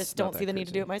 I just don't see the need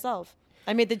to do it myself.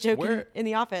 I made the joke in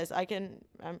the office. I'm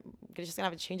just gonna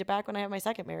have to change it back when I have my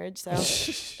second marriage. So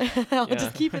I'll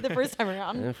just keep it the first time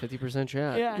around. 50%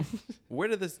 shot. Yeah. Where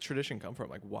did this tradition come from?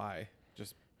 Like, why?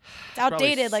 Just it's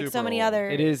outdated, like so many other.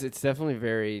 It is. It's definitely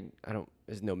very.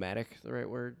 Is nomadic the right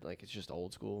word? Like it's just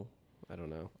old school. I don't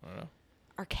know.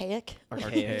 Archaic.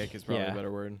 Archaic is probably a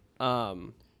better word.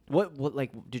 What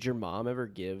like did your mom ever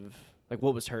give? Like,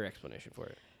 what was her explanation for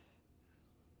it?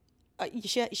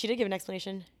 She did give an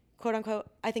explanation, quote unquote.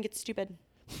 I think it's stupid.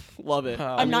 Love it.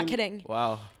 I'm not kidding.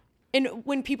 Wow. And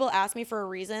when people ask me for a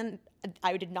reason,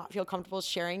 I did not feel comfortable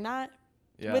sharing that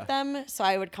with them. So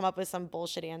I would come up with some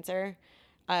bullshit answer.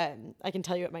 I can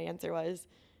tell you what my answer was.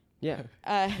 Yeah.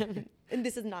 And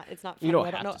it's not funny.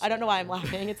 I don't know why I'm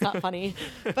laughing. It's not funny.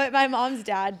 But my mom's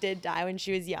dad did die when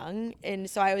she was young. And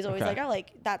so I was always like, oh,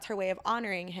 like that's her way of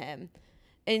honoring him.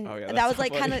 And that was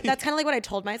like that's kind of like what I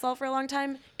told myself for a long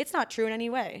time. It's not true in any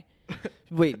way.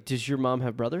 Wait, does your mom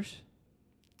have brothers?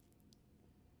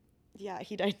 Yeah,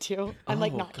 he died too. I'm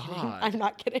not kidding. I'm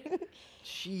not kidding.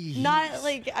 Jeez. Not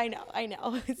like I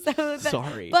know. So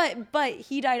sorry. But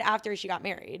he died after she got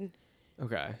married.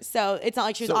 Okay. So it's not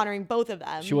like she was honoring both of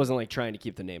them. She wasn't like trying to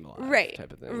keep the name alive, right?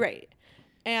 Type of thing. Right.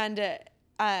 And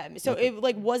so it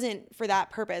like wasn't for that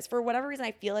purpose. For whatever reason,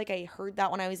 I feel like I heard that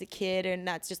when I was a kid, and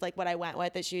that's just like what I went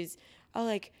with. That she's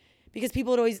because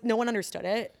people would no one understood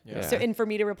it. Yeah. So and for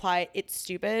me to reply, it's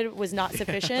stupid was not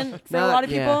sufficient for a lot of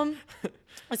people,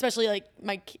 especially like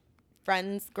my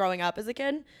friends growing up as a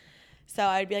kid. So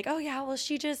I'd be like, oh yeah, well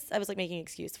I was like making an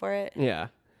excuse for it. Yeah.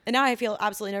 And now I feel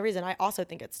absolutely no reason. I also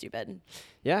think it's stupid.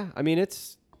 Yeah, I mean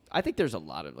I think there's a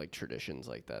lot of like traditions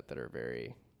like that are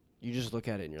very. You just look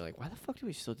at it and you're like, why the fuck do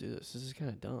we still do this? This is kind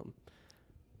of dumb.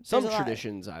 Some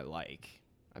traditions I like.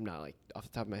 I'm not like off the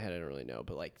top of my head, I don't really know,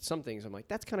 but like some things I'm like,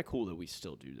 that's kind of cool that we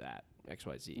still do that.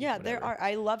 XYZ. Yeah, whatever.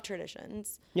 I love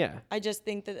traditions. Yeah. I just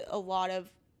think that a lot of,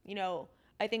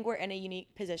 I think we're in a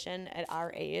unique position at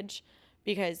our age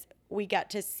because we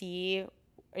get to see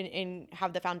and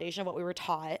have the foundation of what we were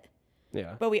taught.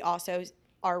 Yeah. But we also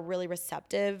are really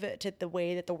receptive to the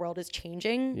way that the world is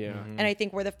changing. Yeah. Mm-hmm. And I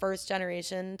think we're the first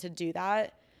generation to do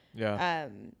that. Yeah.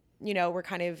 We're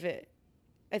kind of,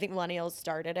 I think millennials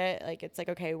started it. Like, it's like,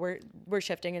 okay, we're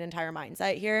shifting an entire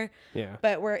mindset here. Yeah.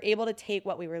 But we're able to take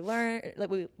what we were learned,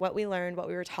 what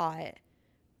we were taught,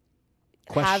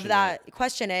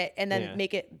 question it, and then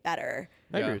make it better.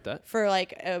 I agree with that. For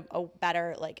like a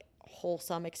better, like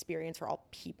wholesome experience for all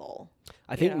people.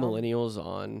 I think millennials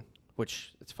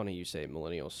which it's funny you say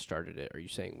millennials started it. Are you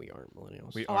saying we aren't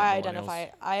millennials? I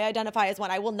identify as one.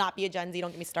 I will not be a Gen Z.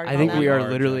 Don't get me started. I think we are are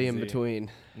literally Gen in Z.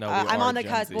 between. No, I'm on the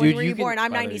Gen cusp. Z. Dude, were you born?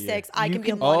 I'm 96. I can be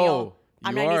a millennial.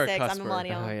 I'm you are a 96. I'm a cusper.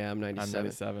 millennial. Oh yeah, I'm 97. I'm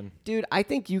 97. Dude, I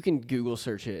think you can Google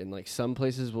search it, and like some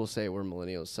places will say we're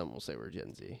millennials, some will say we're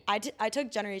Gen Z. I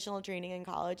took generational training in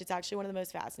college. It's actually one of the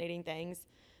most fascinating things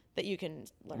that you can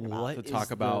learn about. To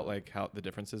talk about like how the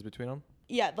differences between them.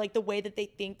 Yeah, like the way that they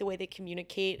think, the way they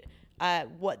communicate,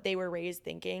 what they were raised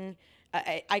thinking.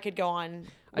 I could go on.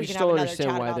 I just don't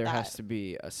understand why there has to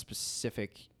be a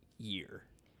specific year.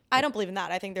 I don't believe in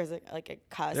that. I think there's a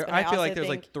cusp. I feel like there's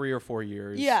like 3 or 4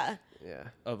 years. Yeah.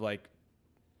 Of like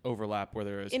overlap where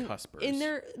there is cuspers. And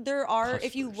there are. Cuspers.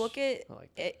 If you look at I like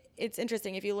it, it's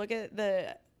interesting. If you look at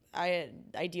the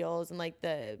ideals and like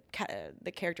the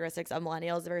characteristics of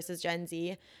millennials versus Gen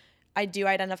Z, I do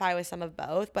identify with some of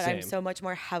both, but I'm so much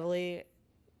more heavily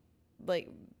like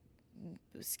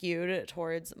skewed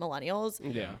towards millennials.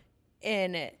 Yeah.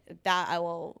 And that I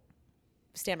will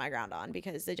stand my ground on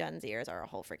because the Gen Zers are a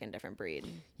whole freaking different breed.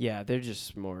 Yeah, they're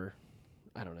just more.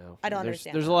 I don't know. I don't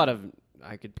understand. There's a lot of.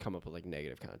 I could come up with like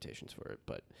negative connotations for it,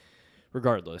 but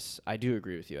regardless, I do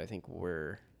agree with you. I think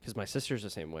because my sister's the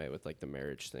same way with like the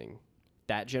marriage thing.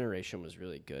 That generation was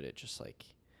really good at just like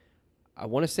I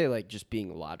want to say like just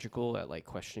being logical at like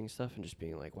questioning stuff and just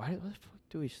being like, why the fuck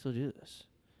do we still do this?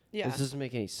 Yeah. This doesn't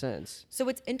make any sense. So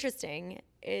what's interesting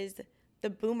is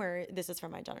this is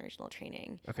from my generational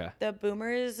training. Okay. The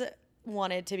boomers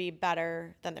wanted to be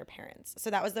better than their parents.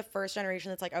 So that was the first generation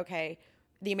that's like, okay,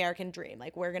 the American dream.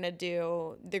 Like we're going to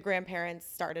do, the grandparents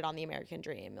started on the American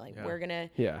dream. Like we're going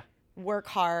to work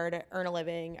hard, earn a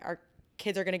living. Our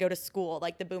kids are going to go to school.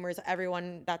 Like the boomers,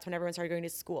 that's when everyone started going to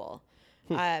school.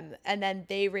 And then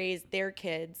they raised their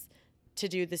kids to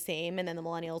do the same. And then the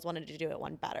millennials wanted to do it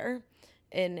one better.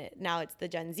 And now it's the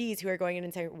Gen Zs who are going in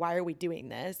and saying, why are we doing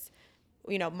this?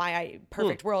 You know, my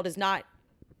perfect world is not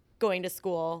going to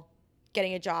school,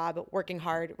 getting a job, working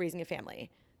hard, raising a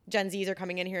family. Gen Zs are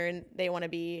coming in here and they want to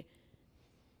be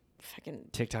fucking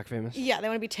TikTok famous. Yeah, they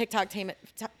want to be TikTok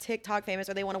famous,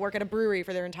 or they want to work at a brewery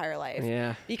for their entire life.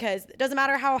 Yeah. Because it doesn't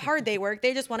matter how hard they work,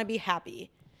 they just want to be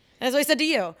happy. And as I said to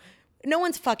you, no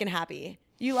one's fucking happy.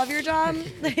 You love your job,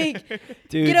 like,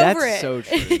 dude, get over it. That's so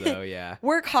true, though. Yeah.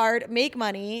 Work hard, make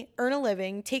money, earn a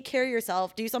living, take care of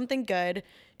yourself, do something good,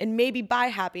 and maybe buy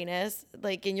happiness,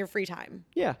 like in your free time.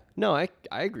 Yeah. No, I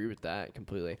agree with that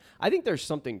completely. I think there's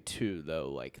something too, though,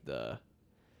 like the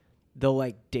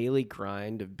like daily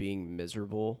grind of being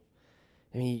miserable.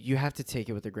 I mean, you have to take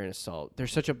it with a grain of salt.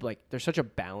 There's such a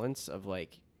balance of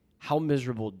like, how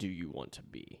miserable do you want to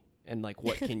be? And like,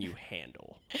 what can you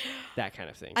handle? That kind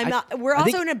of thing. We're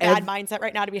also in a bad mindset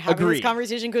right now to be having this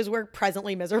conversation because we're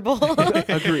presently miserable.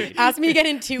 Agreed. Ask me again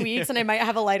in 2 weeks and I might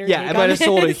have a lighter take I might have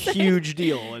sold a huge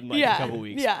deal in like a couple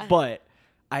weeks. Yeah. But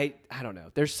I don't know.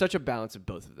 There's such a balance of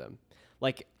both of them.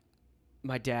 Like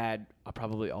my dad,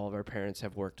 probably all of our parents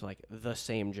have worked like the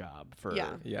same job for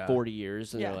 40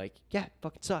 years. And they're like, yeah, it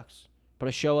fucking sucks. But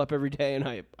I show up every day and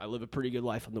I live a pretty good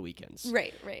life on the weekends.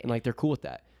 Right. And like, they're cool with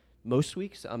that. Most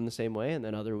weeks I'm the same way, and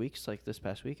then other weeks, like this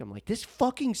past week, I'm like, this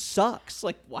fucking sucks.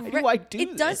 Like, why do I do this?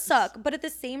 It does suck, but at the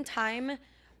same time,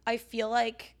 I feel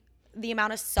like the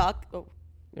amount of suck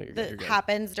that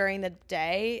happens during the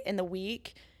day and the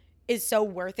week is so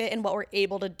worth it, and what we're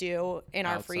able to do in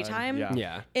our free time.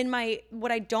 Yeah.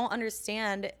 What I don't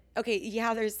understand,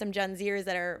 there's some Gen Zers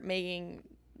that are making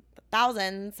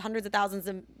thousands, hundreds of thousands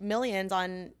of millions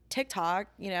on TikTok,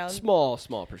 you know. Small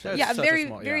percentage. Yeah,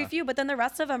 very few. But then the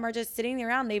rest of them are just sitting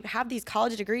around. They have these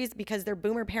college degrees because their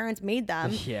boomer parents made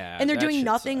them. Yeah. And they're doing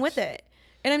nothing with it.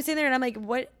 And I'm sitting there and I'm like,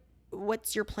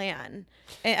 what's your plan?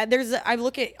 And I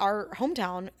look at our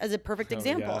hometown as a perfect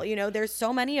example. Yeah. You know, there's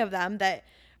so many of them that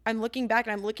I'm looking back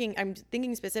and I'm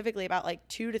thinking specifically about like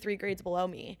 2 to 3 grades below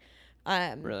me.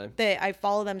 Really? I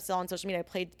follow them still on social media. I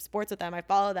played sports with them. I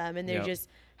follow them and they just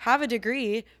have a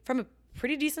degree from a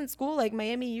pretty decent school like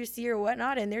Miami, UC or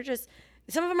whatnot. And they're just,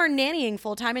 some of them are nannying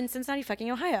full time in Cincinnati,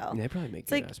 fucking Ohio. They probably make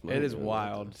good ass money. It is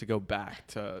wild to go back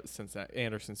to Cincinnati,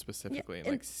 Anderson specifically, and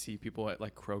like see people at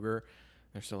like Kroger.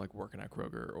 They're still like working at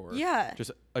Kroger or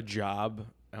just a job.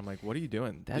 I'm like, what are you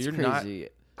doing? That's crazy.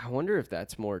 I wonder if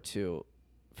that's more too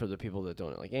for the people that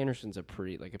don't know. Like Anderson's a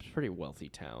pretty wealthy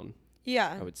town.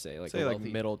 Yeah, I would say like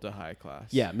middle to high class.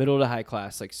 Yeah, middle to high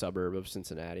class, like suburb of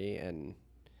Cincinnati. And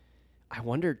I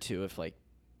wonder too if like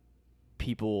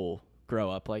people grow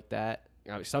up like that.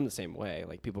 I mean, some the same way.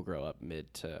 Like people grow up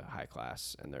mid to high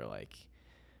class, and they're like,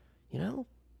 you know,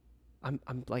 I'm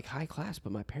like high class,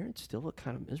 but my parents still look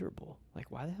kind of miserable. Like,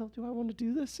 why the hell do I want to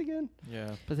do this again?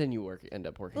 Yeah. But then you end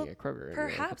up working at Kroger.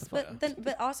 Perhaps,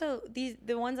 but also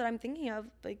the ones that I'm thinking of,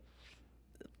 like,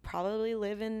 probably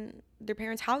live in their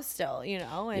parents' house still, you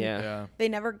know, and they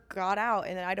never got out.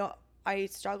 And then I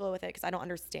struggle with it because I don't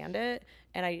understand it,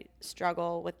 and I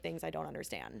struggle with things I don't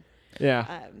understand.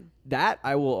 Yeah. That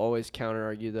I will always counter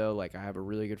argue though. Like I have a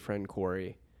really good friend,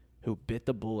 Corey, who bit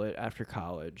the bullet after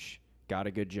college, got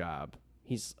a good job.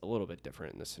 He's a little bit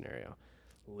different in this scenario.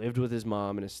 Lived with his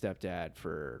mom and his stepdad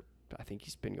for, I think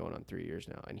he's been going on 3 years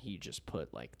now, and he just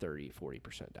put like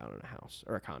 30-40% down on a house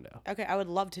or a condo. Okay, I would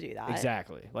love to do that.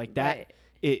 Exactly. Like that, right.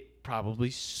 It probably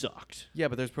sucked. Yeah,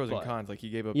 but there's pros and cons. Like he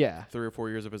gave up 3 or 4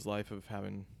 years of his life of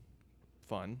having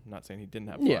fun. I'm not saying he didn't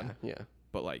have fun. Yeah.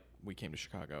 But like we came to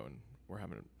Chicago and we're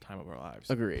having a time of our lives.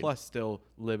 Agreed. Plus still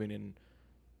living in,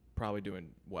 probably doing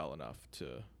well enough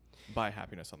to buy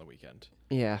happiness on the weekend.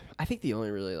 Yeah. I think the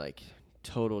only really like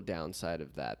total downside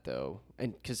of that though,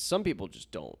 and because some people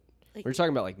just don't, like, we're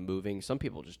talking about like moving, some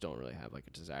people just don't really have like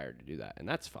a desire to do that, and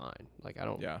that's fine. Like I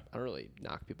don't really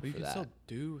knock people for that. You can still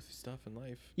do stuff in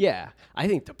life. Yeah. I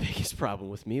think the biggest problem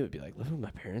with me would be like living with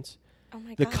my parents. Oh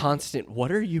my God. The constant,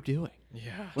 what are you doing?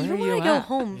 Yeah. Even when I go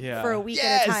home for a week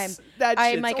at a time,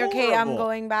 I'm like, okay, I'm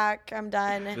going back. I'm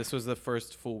done. This was the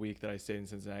first full week that I stayed in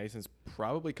Cincinnati since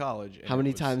probably college. How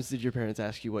many times did your parents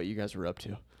ask you what you guys were up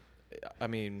to? I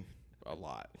mean, a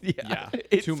lot. Yeah.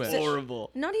 It's too many.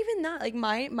 horrible. Not even that. Like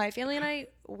my family and I,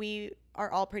 we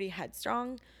are all pretty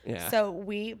headstrong. Yeah. So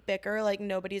we bicker like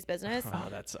nobody's business. Oh,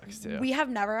 that sucks too. We have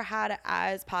never had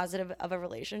as positive of a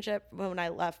relationship when I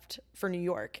left for New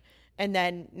York and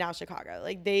then now Chicago.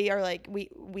 Like they are like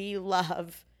we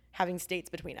love having states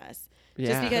between us. Yeah.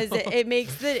 Just because it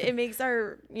makes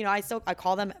our, you know, I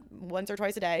call them once or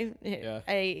twice a day. Yeah.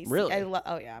 Really?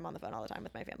 Oh yeah, I'm on the phone all the time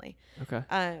with my family. Okay.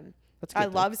 That's I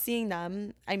good, love seeing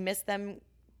them. I miss them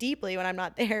deeply when I'm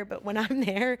not there, but when I'm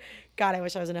there, God, I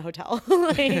wish I was in a hotel.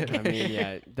 Like, I mean,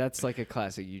 yeah, that's like a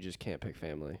classic. You just can't pick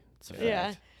family. It's a fact.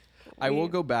 yeah. I will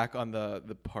go back on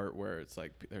the part where it's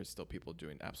like there's still people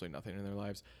doing absolutely nothing in their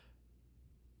lives.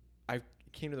 I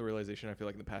came to the realization, I feel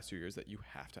like in the past 2 years, that you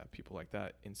have to have people like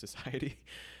that in society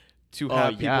to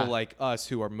have yeah. people like us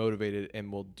who are motivated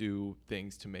and will do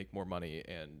things to make more money.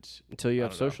 And Until you I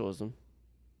have don't know. socialism,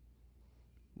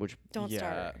 which Don't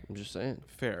start. I'm just saying.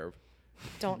 Fair.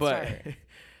 Don't But start.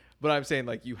 but I'm saying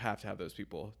like you have to have those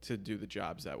people to do the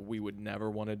jobs that we would never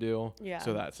want to do. Yeah.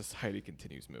 So that society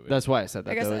continues moving. That's why I said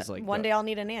that. I guess though, is like one day I'll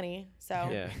need a nanny, so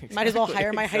Yeah, might as well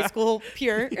hire my high school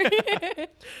peer.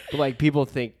 But like people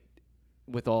think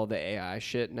with all the AI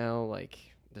shit now, like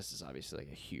this is obviously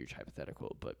like a huge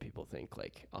hypothetical, but people think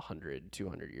like 100,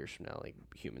 200 years from now, like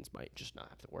humans might just not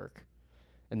have to work.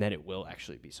 And then it will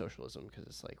actually be socialism because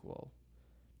it's like, well,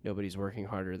 nobody's working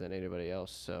harder than anybody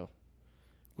else. So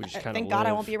we just kind of Thank God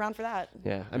I won't be around for that.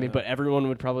 Yeah. I mean, but everyone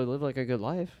would probably live like a good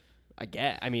life.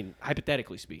 I mean,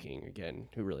 hypothetically speaking, again,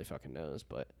 who really fucking knows?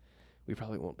 But we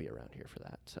probably won't be around here for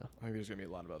that. So Maybe there's going to be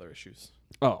a lot of other issues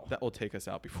oh, that will take us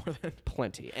out before then.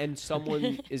 plenty. And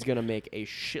someone is going to make a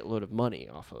shitload of money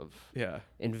off of Yeah.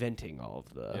 inventing all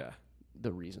of Yeah.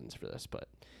 the reasons for this. But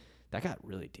that got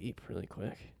really deep really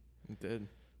quick. It did.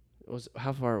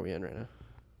 How far are we in right now?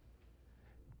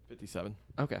 57.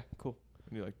 Okay, cool.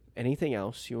 You like? Anything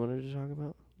else you wanted to talk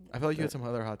about? I felt like you had some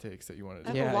other hot takes that you wanted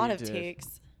I to. have Yeah, a lot you of did.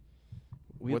 takes.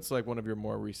 What's like one of your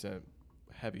more recent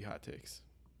heavy hot takes?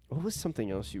 What was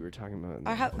something else you were talking about? in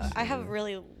I the have episode?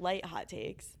 really light hot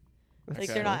takes. Like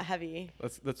Okay. they're not heavy.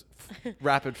 Let's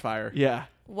rapid fire. Yeah.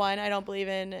 One, I don't believe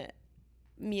in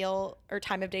meal or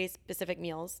time of day specific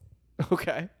meals.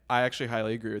 Okay. I actually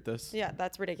highly agree with this. Yeah,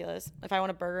 that's ridiculous. If I want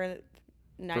a burger at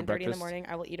 9:30 in the breakfast? morning,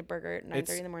 I will eat a burger at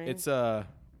 9:30 in the morning. It's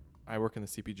I work in the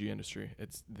CPG industry.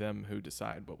 It's them who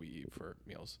decide what we eat for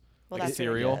meals. Well, like that's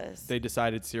cereal. ridiculous. They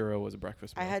decided cereal was a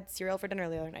breakfast I meal. had cereal for dinner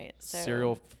the other night. So.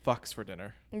 Cereal fucks for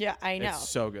dinner. Yeah, I know. It's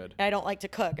so good. And I don't like to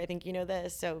cook. I think you know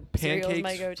this. So cereal is my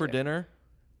Pancakes go-to. for dinner.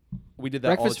 We did that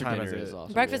Breakfast all the for time dinner as is a,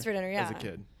 awesome. Breakfast for dinner, yeah. as a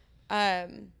kid.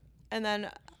 And then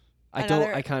I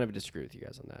another- kind of disagree with you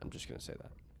guys on that. I'm just gonna say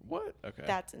that. What? Okay.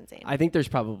 that's insane. I think there's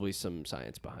probably some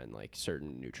science behind like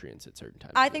certain nutrients at certain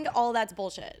times. I think all that's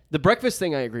bullshit. the breakfast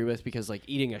thing I agree with because like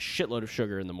eating a shitload of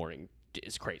sugar in the morning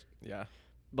is crazy. yeah.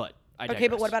 But I Okay, but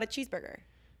digress. what about a cheeseburger?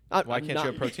 Why can't you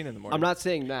have protein in the morning? I'm not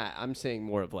saying that. I'm saying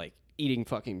more of like eating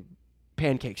fucking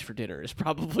pancakes for dinner is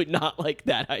probably not like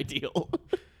that ideal.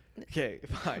 Okay,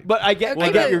 fine. But I get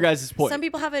Okay, but your guys' point. Some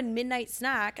people have a midnight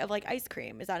snack of like ice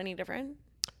cream. Is that any different?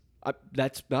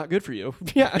 That's not good for you.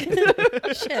 Yeah.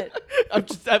 Shit.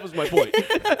 That was my point.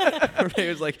 Renee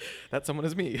was like, that someone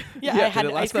is me. Yeah, I I had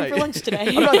did it ice last cream for night. lunch today.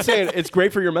 I'm not saying it's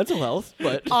great for your mental health,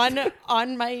 but on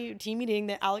my team meeting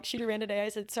that Alex Shooter ran today, I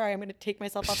said, sorry, I'm going to take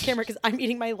myself off camera because I'm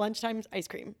eating my lunchtime ice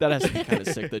cream. that has to be kind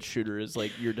of sick that Shooter is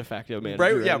like your de facto manager.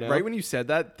 Right, yeah, now. right when you said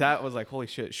that, that was like, holy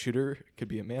shit, Shooter could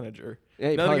be a manager.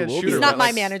 Yeah, he Nothing probably against will be. Shooter, He's but not my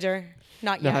like- manager.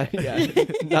 Not Nah, yet. yeah,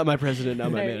 not my president,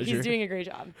 not my No, manager. he's doing a great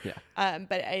job. Yeah.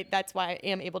 But that's why I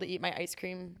am able to eat my ice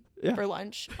cream Yeah. for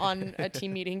lunch on a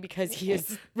team meeting because he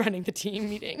is running the team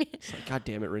meeting. It's like, God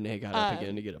damn it, Renee got up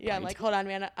again to get a pint. Yeah, I'm like, hold on,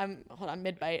 man. Hold on,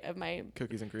 mid bite of my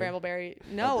Cookies and cream. brambleberry.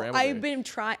 No, Brambleberry. I've been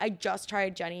trying. I just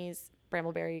tried Jenny's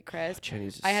brambleberry crisp.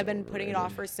 Jenny's is I have so been putting it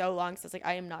off overrated. for so long. So it's like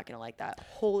I am not gonna like that.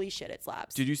 Holy shit, it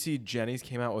slaps. Did you see Jenny's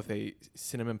came out with a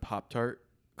cinnamon Pop-Tart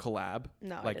collab?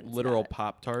 No, I Like didn't see literal that.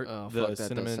 Pop-Tart. Oh, the fuck, that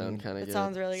cinnamon. does sound kind of It good.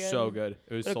 sounds really good. So good.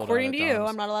 It was But sold according out to at you, Dom's.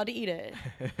 I'm not allowed to eat it.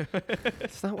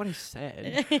 That's not what I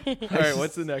said. All right,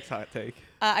 what's the next hot take?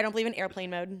 I don't believe in airplane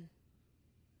mode.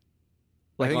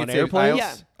 Like I think on it saves- airplanes?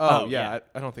 Yeah. Oh, Oh, yeah. yeah.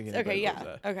 I don't think anybody Okay, yeah.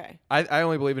 believes that. Okay. I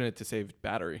only believe in it to save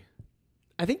battery.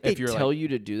 I think they If you're tell like- you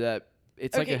to do that.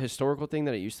 It's like Okay. a historical thing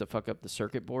that it used to fuck up the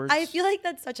circuit boards. I feel like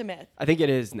that's such a myth. I think it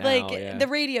is now. Like yeah. the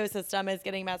radio system is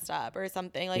getting messed up or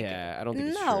something. Like Yeah, I don't think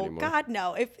it's true no, anymore. God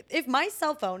no. If my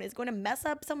cell phone is going to mess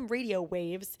up some radio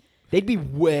waves, They'd be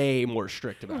way more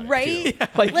strict about it. right? too.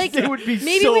 Like, they would be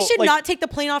maybe so, we should like, not take the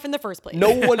plane off in the first place.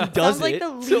 No one does Sounds it. like the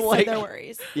least so, like, of their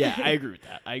worries. Yeah, I agree with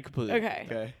that. I completely agree. Okay.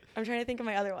 Okay. I'm trying to think of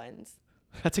my other ones.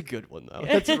 That's a good one, though.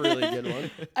 That's a really good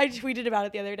one. I tweeted about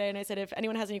it the other day, and I said, if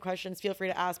anyone has any questions, feel free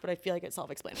to ask, but I feel like it's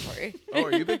self-explanatory. Oh,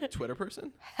 are you a big Twitter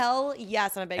person? Hell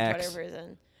yes, I'm a big X. Twitter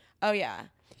person. Oh, yeah.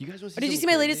 You guys want to Did you see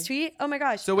my latest tweet? Oh, my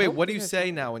gosh. So wait, what do you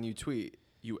say now when you tweet?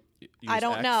 You I use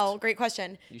don't X? know. Great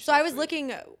question. You So I was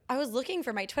self-tweet. looking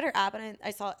for my Twitter app, and I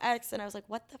saw X, and I was like,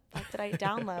 what the fuck did I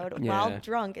download Yeah. while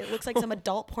drunk? It looks like some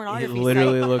adult pornography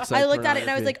literally site. looks like I looked at it, and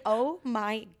I was pornography. like, oh,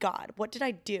 my God. What did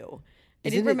I do? I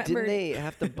Didn't didn't remember. they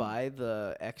have to buy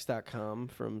the X.com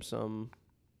from some?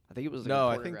 I think it was like No, a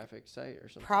I think- pornographic site or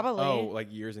something. Probably. Oh,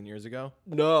 like years and years ago.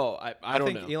 No, I don't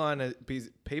think know. Elon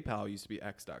PayPal used to be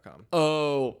X.com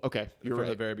Oh, okay. You're from right.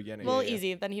 the very beginning. Well, yeah.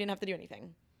 easy. Then he didn't have to do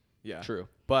anything. Yeah, True.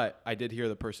 But I did hear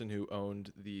the person who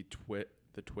owned the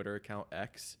Twitter account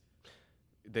X,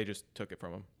 they just took it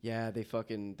from him. Yeah, they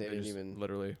didn't just even.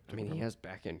 literally. I took it mean, from he him. has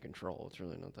back end control. It's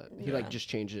really not that. He Yeah. like just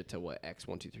changed it to what X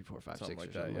 1 2 3 4 5 Something 6 like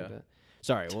or that, something like yeah. that.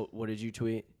 Sorry, what did you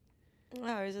tweet? Oh,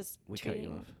 I was just We cut you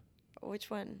tweeting. off. Which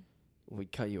one? We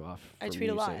cut you off. I from tweet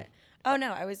a lot. using- Oh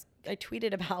no, I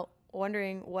tweeted about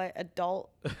wondering what adult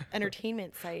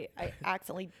entertainment site I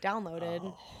accidentally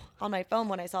downloaded on my phone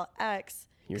when I saw X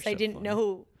You're because I so didn't funny.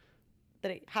 know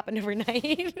that it happened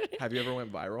overnight. Have you ever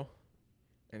went viral?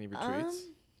 Any retweets?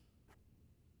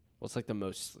 What's like the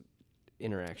most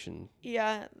interaction?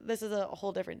 Yeah, this is a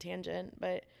whole different tangent,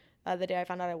 but the day I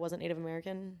found out I wasn't Native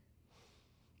American.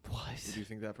 What? Did you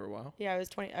think that for a while? Yeah,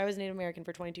 I was Native American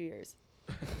for 22 years.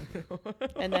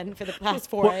 And then for the past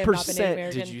 4 I What have not been Native percent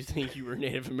American. did you think you were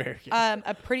Native American?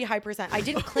 A pretty high percent. I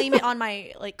didn't claim it on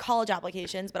my like college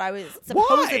applications, but I was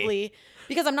supposedly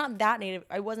because I'm not that Native.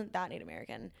 I wasn't that Native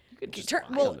American. You could just Tur-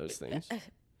 lie well, on those things.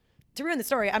 To ruin the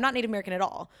story, I'm not Native American at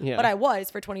all. Yeah. But I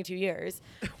was for 22 years,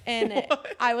 and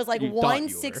I was like You thought you were.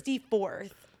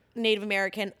 164th Native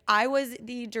American. I was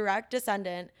the direct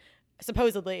descendant,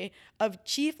 supposedly, of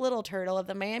Chief Little Turtle of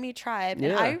the Miami tribe, and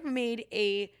Yeah. I made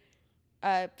a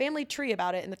family tree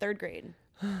about it in the 3rd grade.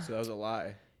 So that was a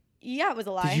lie. Yeah, it was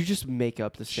a lie. Did you just make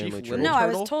up the Chief family tree? Little no, I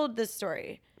Turtle? was told this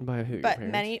story. By who? Your But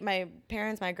parents? my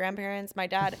parents, my grandparents, my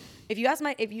dad. If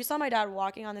you saw my dad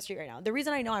walking on the street right now, the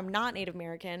reason I know I'm not Native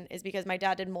American is because my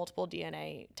dad did multiple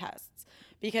DNA tests.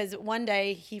 Because one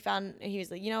day he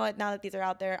was like, you know what? Now that these are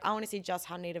out there, I want to see just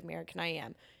how Native American I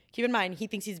am. Keep in mind, he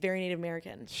thinks he's very Native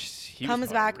American. He was Comes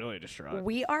probably back. really distraught.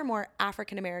 We are more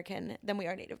African American than we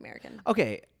are Native American.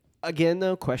 Okay, again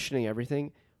though, questioning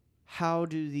everything. How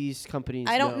do these companies?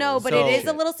 I don't know, but So- it is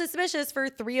a little suspicious for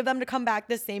 3 of them to come back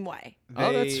the same way.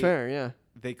 Oh, that's fair. Yeah.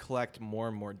 They collect more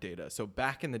and more data. So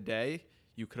back in the day,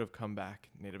 you could have come back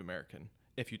Native American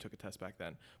if you took a test back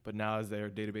then. But now as their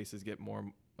databases get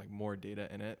more data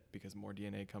in it because more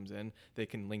DNA comes in, they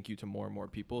can link you to more and more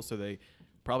people. So they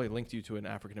probably linked you to an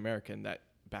African American that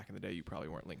back in the day you probably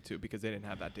weren't linked to because they didn't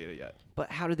have that data yet.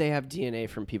 But how do they have DNA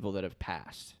from people that have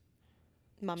passed?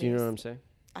 Mummies. Do you know what I'm saying?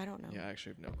 I don't know. Yeah, I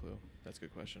actually have no clue. That's a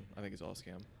good question. I think it's all a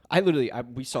scam.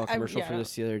 We saw a commercial yeah, for I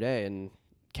this the other day, and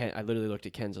I literally looked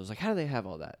at Ken's. I was like, how do they have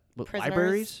all that? What, Prisoners,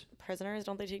 libraries? Prisoners,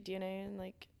 don't they take DNA and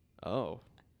like? Oh.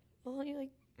 Well, you like.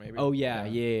 Maybe. Oh yeah,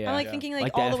 yeah. I'm like Yeah. thinking like,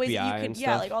 Like the all the ways that FBI you and could,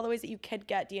 stuff? like all the ways that you could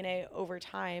get DNA over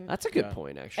time. That's a good Yeah.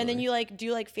 point, actually. And then you like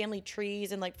do like family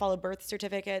trees and like follow birth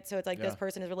certificates. So it's like this Yeah.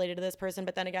 person is related to this person.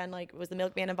 But then again, like was the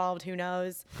milkman involved? Who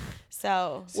knows?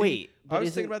 So wait. I was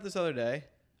isn't- thinking about this the other day.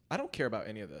 I don't care about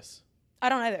any of this. I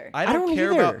don't either. I I don't don't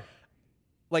care either.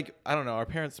 about I don't know. Our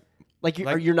parents Like,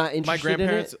 you're not interested my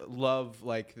grandparents in it? love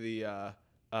like the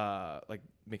like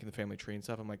making the family tree and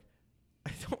stuff. I'm like,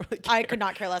 I don't really care. I could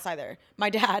not care less either. My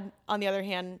dad, on the other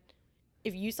hand,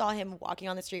 if you saw him walking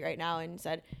on the street right now and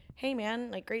said, "Hey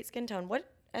man, like great skin tone.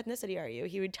 What ethnicity are you?"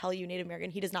 He would tell you Native American.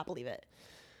 He does not believe it.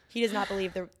 He does not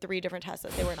believe the 3 different tests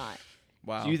that they were not.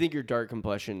 Wow. Do you think your dark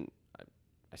complexion?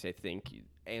 I say think.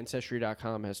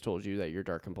 Ancestry.com has told you that your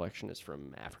dark complexion is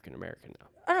from African American now.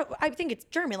 I don't know. I think it's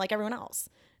German, like everyone else.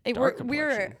 Like, Dark we're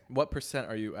complexion. What percent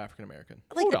are you African American?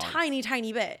 like Hold a on. tiny,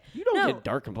 tiny bit. You don't No. get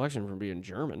dark complexion from being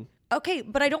German. Okay,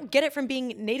 but I don't get it from being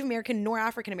Native American nor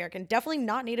African American. Definitely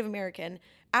not Native American.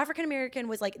 African American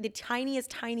was like the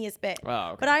tiniest bit. Oh,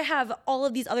 okay. But I have all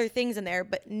of these other things in there,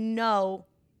 but no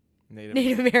Native.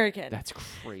 Native American. That's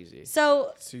crazy.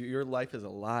 So So your life is a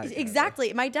lie. Canada.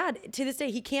 exactly, my dad to this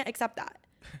day he can't accept that.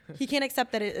 He can't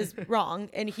accept that it is wrong,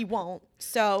 and he won't.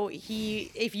 So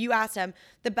if you asked him,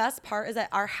 the best part is that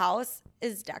our house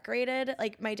is decorated.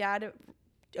 Like my dad,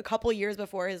 a couple years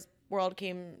before his world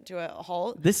came to a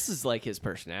halt. This is like his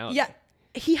personality. Yeah,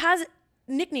 he has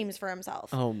nicknames for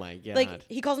himself. Oh my god. Like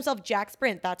he calls himself Jack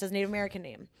Sprint. That's his Native American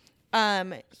name.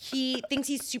 He thinks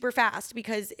he's super fast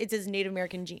because it's his Native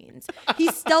American genes.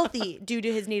 He's stealthy due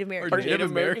to his Native American Are genes.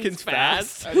 Native Americans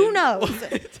fast? Who knows?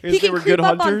 He they can were creep good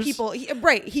up on hunters? people.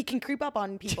 He can creep up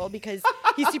on people because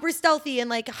he's super stealthy and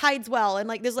like hides well. And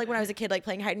like this is like when I was a kid, like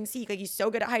playing hide and seek. Like he's so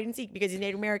good at hide and seek because he's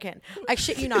Native American. I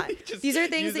shit you not. These are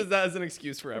things uses that as an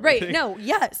excuse for right. everything. No.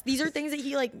 Yes. These are things that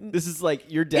he like. This is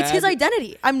like your dad. It's his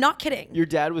identity. I'm not kidding. Your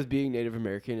dad with being Native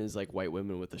American is like white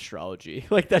women with astrology.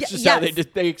 Like that's just yes. how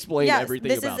they explain Yes, everything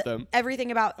this about is them.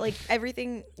 Everything about like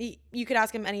everything. You could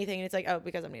ask him anything, and it's like, oh,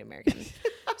 because I'm Native American.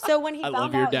 So when he I found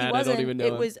love your out dad. he I don't wasn't, even know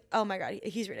it him. was oh my god,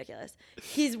 he's ridiculous.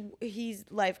 He's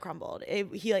life crumbled.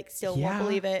 He like still won't Yeah.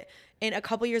 believe it. And a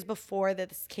couple years before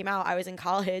this came out, I was in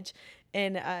college,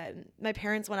 and my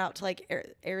parents went out to like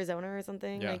Arizona or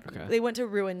something. Yeah. Like Okay. they went to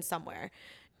ruins somewhere.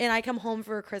 And I come home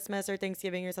for Christmas or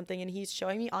Thanksgiving or something, and he's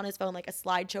showing me on his phone like a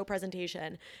slideshow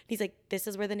presentation. He's like, "This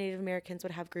is where the Native Americans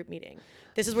would have group meeting.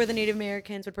 This is where the Native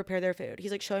Americans would prepare their food." He's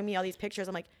like showing me all these pictures.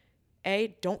 I'm like,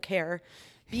 A, don't care.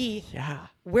 B, Yeah.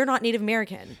 we're not Native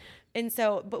American. And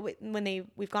so, but when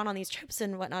we've gone on these trips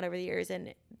and whatnot over the years,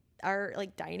 and our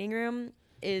like dining room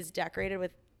is decorated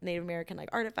with Native American like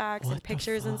artifacts and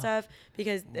pictures and stuff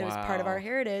because it was part of our Wow.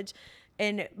 heritage.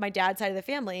 And my dad's side of the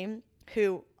family,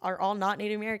 who are all not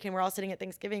Native American, we're all sitting at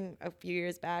Thanksgiving a few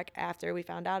years back after we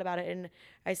found out about it. And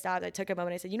I stopped, I took a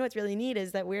moment, I said, you know what's really neat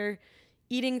is that we're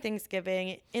eating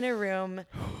Thanksgiving in a room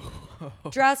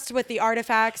dressed with the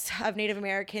artifacts of Native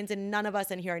Americans, and none of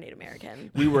us in here are Native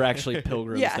American. We were actually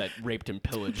pilgrims Yeah. that raped and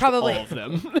pillaged Probably. all of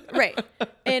them. Right.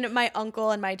 And my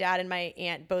uncle and my dad and my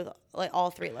aunt both, like all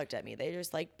three looked at me. They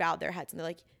just like bowed their heads and they're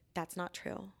like, that's not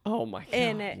true. Oh my god.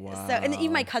 And so, and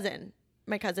even my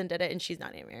cousin did it, and she's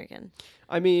not Native American.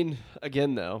 I mean,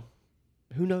 again though,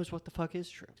 who knows what the fuck is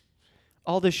true?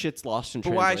 All this shit's lost in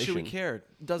But translation. why should we care?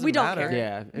 Doesn't We don't matter. care.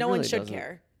 Yeah, it No one really should doesn't.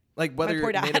 care. Like whether My poor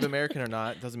you're dad. Native American or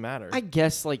not, it doesn't matter. I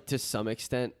guess like to some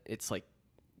extent it's like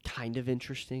kind of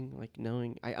interesting, like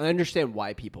knowing I understand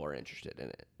why people are interested in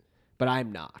it. But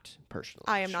I'm not personally.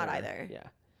 I am not Sure. either. Yeah.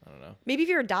 I don't know. Maybe if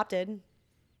you're adopted,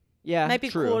 Yeah. it might be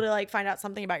true. cool to like find out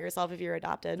something about yourself if you're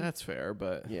adopted. That's fair,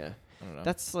 but Yeah. I don't know.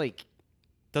 That's like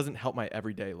doesn't help my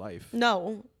everyday life.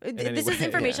 No, any this way. is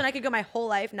information Yeah. I could go my whole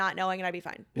life not knowing, and I'd be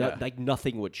fine. no- Yeah. like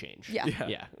nothing would change. Yeah.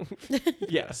 Yeah. Yeah.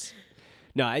 Yes.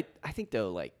 No, I think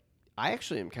though, like I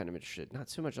actually am kind of interested, not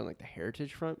so much on like the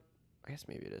heritage front. I guess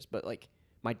maybe it is, but like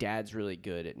my dad's really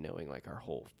good at knowing like our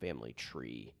whole family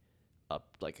tree up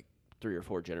like 3 or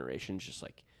 4 generations, just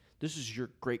like this is your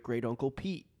great great uncle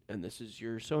Pete and this is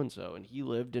your so and so and he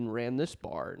lived and ran this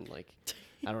bar and like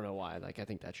I don't know why. Like I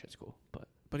think that shit's cool.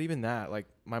 But even that, like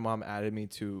my mom added me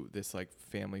to this like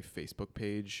family Facebook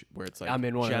page where it's like I'm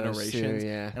in one of those generations. too,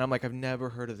 yeah. And I'm like, I've never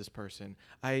heard of this person.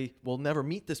 I will never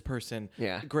meet this person.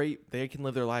 Yeah. Great. They can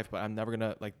live their life, but I'm never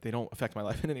gonna like they don't affect my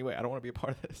life in any way. I don't want to be a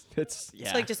part of this. it's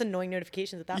It's like just annoying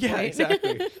notifications at that Yeah, point. exactly.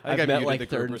 I think I've I met muted like the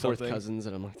third group and or fourth something. cousins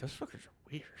and I'm like, those fuckers are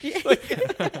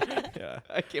weird. Yeah.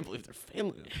 I can't believe they're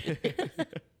family.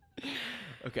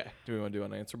 Okay. Do we want to do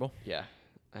unanswerable? Yeah.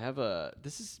 I have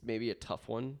this is maybe a tough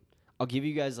one. I'll give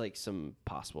you guys like some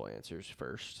possible answers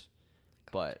first.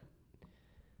 But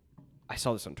I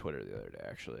saw this on Twitter the other day,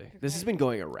 actually. This has been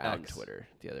going around X. Twitter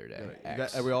the other day.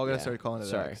 X. Are we all gonna Yeah. start calling it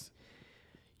Sorry. X?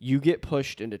 You get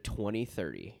pushed into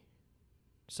 2030.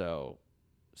 So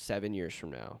 7 years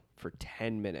from now for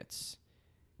 10 minutes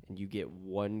and you get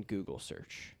one Google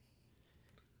search.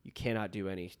 You cannot do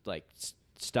any like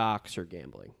stocks or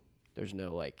gambling. There's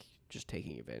no like just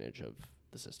taking advantage of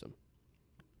the system.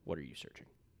 What are you searching?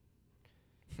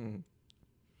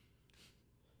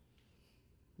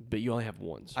 But you only have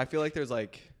one. I feel like there's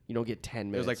like You don't get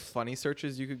 10 minutes. there's like funny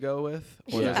searches you could go with,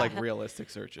 or there's like realistic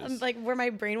searches. Like where my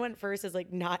brain went first is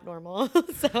like not normal.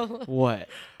 So What?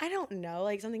 I don't know,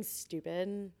 like something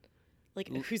stupid, like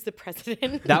who's the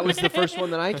president? That was the first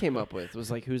one that I came up with.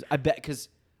 Was like I bet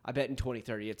in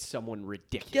 2030 it's someone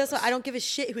ridiculous. Guess what? I don't give a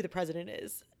shit who the president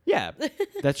is. Yeah,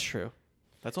 that's true.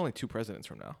 That's only 2 presidents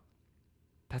from now.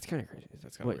 That's kind of crazy.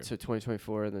 That's kind of Wait, weird. so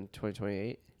 2024 and then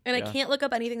 2028? And Yeah. I can't look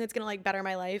up anything that's gonna like better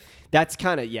my life. That's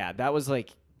kind of that was like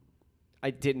I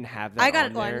didn't have that I got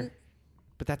on one. there.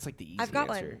 But that's like the easy I've got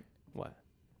answer. one. What?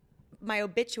 My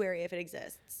obituary, if it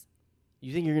exists.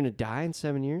 You think you're going to die in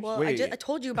 7 years? Well, Wait. I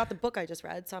told you about the book I just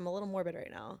read, so I'm a little morbid right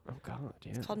now. Oh god,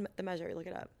 yeah. It's called The Measure. Look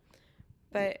it up.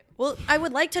 But well, I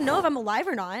would like to know if I'm alive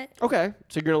or not. Okay,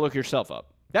 so you're going to look yourself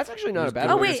up. That's actually not a bad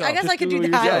Oh one. wait, yourself. I guess Just I could do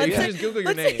Google that. yourself. Let's Yeah, just Google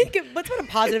your let's name. Let's put a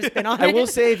positive spin on I it. will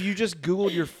say if you just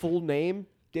Googled your full name,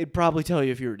 they'd probably tell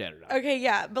you if you were dead or not. Okay,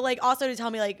 yeah, but like also to tell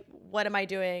me like what am I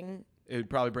doing? It would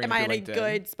probably bring Am up I your in a LinkedIn.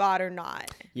 good spot or not?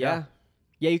 Yeah.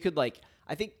 Yeah, you could like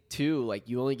I think too, like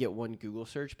you only get one Google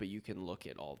search, but you can look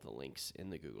at all the links in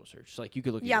the Google search. So, like you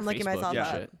could look at I'm your looking Facebook myself and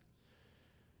up. shit.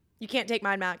 You can't take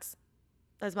mine, Max.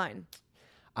 That's mine.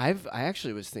 I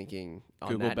actually was thinking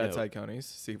on Google that bedside note. counties.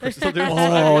 See if we're still doing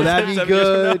Oh, that'd be 7 years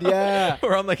from good. now. Yeah.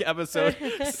 We're on like episode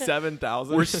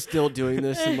 7,000. We're still doing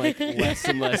this, and like less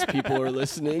and less people are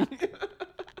listening.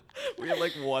 We have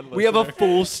like one listener. We have a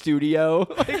full studio.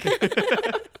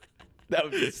 That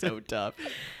would be so tough.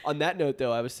 On that note,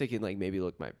 though, I was thinking like maybe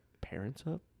look my parents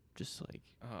up. Just like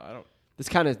I don't. it's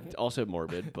kind of also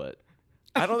morbid, but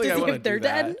I don't think To I see want to if they're do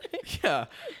that. dead? Yeah,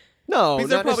 no, because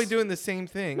they're not probably necess- doing the same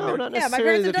thing. No, They're- not Yeah, my necessarily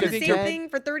parents have that done the they're same dead. thing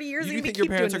for 30 years. You and think keep your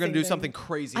doing parents the are going same to do thing. something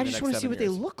crazy? I in just the want next to see 7 what they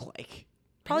years? look like.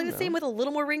 Probably the know. same with a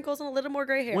little more wrinkles and a little more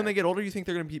gray hair. When they get older, you think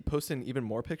they're going to be posting even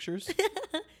more pictures?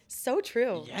 So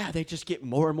true. Yeah, they just get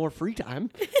more and more free time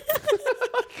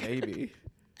Maybe.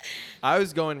 I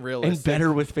was going realistic. and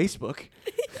better with Facebook.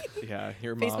 Yeah,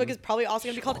 your mom. Facebook is probably also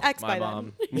going to be called X my by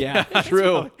mom. Yeah,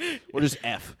 true. We'll just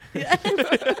F.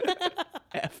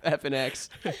 F and X.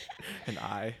 And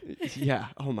I. Yeah.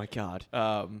 Oh my God.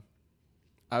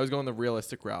 I was going the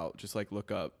realistic route. Just like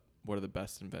look up what are the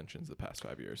best inventions of the past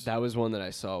 5 years. That was one that I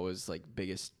saw was like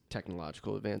biggest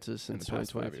technological advances in since the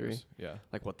past 5 2023. years. Yeah.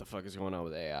 Like what the fuck is going on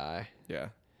with AI? Yeah.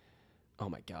 Oh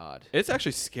my God. It's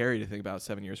actually scary to think about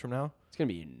 7 years from now. It's gonna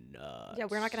be nuts. Yeah,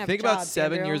 we're not going to have Think jobs, about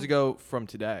 7 Andrew. years ago from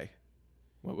today.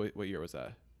 What year was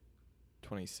that?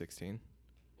 2016.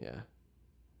 Yeah.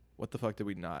 What the fuck did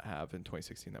we not have in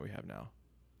 2016 that we have now?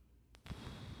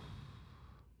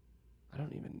 I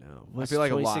don't even know. Was feel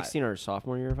like a lot. 2016 our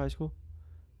sophomore year of high school?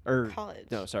 Or College.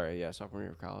 no, sorry, yeah, sophomore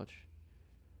year of college.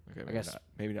 Okay, guess-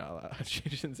 maybe not a lot has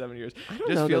changed in 7 years. I don't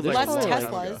Just know. feels There's like Less a long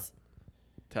time Teslas.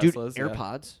 ago. Dude, Teslas, yeah.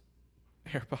 AirPods.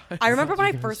 AirPods. I remember when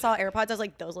I first saw AirPods, I was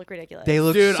like, those look ridiculous. They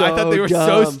look Dude, so I thought they were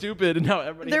so dumb. stupid, and now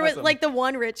everybody There has was them. like the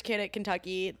one rich kid at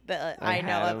Kentucky that I I know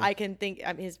had of. him. I can think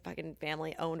his fucking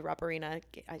family owned Rupp Arena.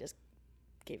 I just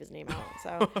gave his name out.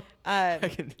 So, I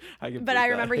can but believe I that.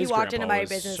 remember he His walked into grandpa my was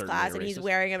business certainly class and he's racist.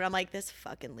 wearing him, and I'm like, this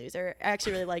fucking loser. I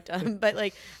actually really liked him, but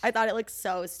like I thought it looked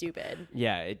so stupid.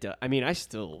 Yeah, it does. I mean,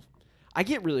 I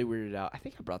get really weirded out. I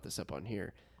think I brought this up on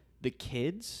here. The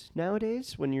kids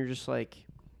nowadays, when you're just like,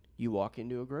 you walk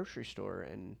into a grocery store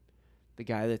and the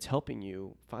guy that's helping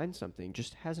you find something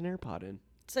just has an AirPod in.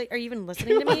 It's like, are you even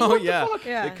listening to me? Oh yeah,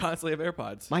 Yeah. they constantly have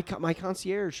AirPods. My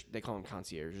concierge, they call them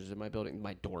concierges in my building.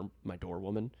 My door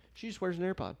woman, she just wears an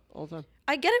AirPod all the time.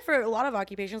 I get it for a lot of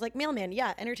occupations, like mailman.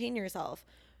 Yeah, entertain yourself.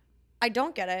 I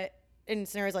don't get it in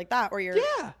scenarios like that where you're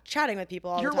Yeah. chatting with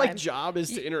people all Your the time. like job is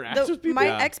to interact The- with people. My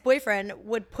Yeah. ex-boyfriend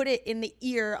would put it in the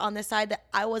ear on the side that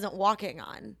I wasn't walking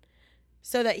on,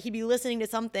 so that he'd be listening to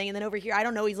something, and then over here, I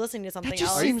don't know, he's listening to something just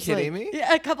else. Are you seems kidding like- me?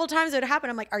 Yeah, a couple times it would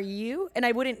happen. I'm like, "Are you?" And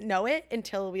I wouldn't know it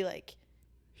until we like.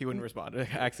 He wouldn't respond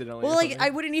accidentally. Well, or like something. I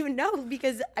wouldn't even know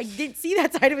because I didn't see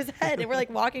that side of his head, and we're like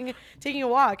taking a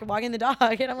walk, and walking the dog,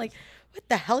 and I'm like, "What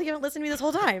the hell? You haven't listened to me this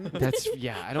whole time." That's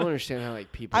I don't understand how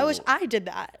like people. I wish I did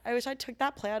that. I wish I took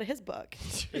that play out of his book.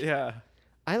 yeah.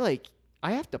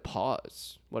 I have to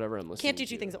pause whatever I'm listening. Can't do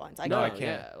two to. things at once. No, get I it. can't.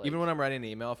 yeah, like- Even when I'm writing an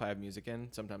email, if I have music in,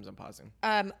 sometimes I'm pausing.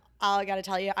 I gotta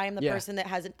tell you, I am the Yeah. person that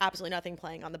has absolutely nothing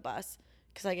playing on the bus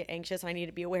because I get anxious and I need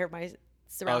to be aware of my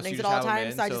surroundings just at all have 'em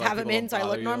times. in, So I so, just like, have them people in so I don't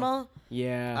look bother you? normal.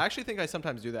 Yeah. I actually think I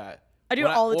sometimes do that. I do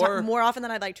When it all the or time, more often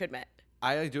than I'd like to admit.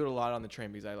 I do it a lot on the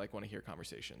train because I like want to hear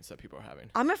conversations that people are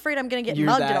having. I'm afraid I'm gonna get You're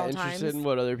mugged that at all interested times. in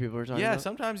what other people are talking Yeah, about?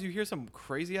 sometimes you hear some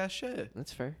crazy ass shit.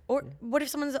 That's fair. Or what if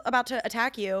someone's about to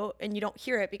attack you and you don't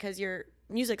hear it because your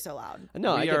music's so loud?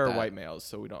 No, I we get are that. white males,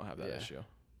 so we don't have that Yeah. issue.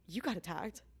 You got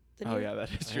attacked. Didn't Oh you? yeah,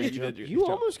 that is I true. got jumped. You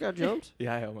almost got jumped.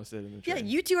 Yeah, I almost did in the Yeah, train.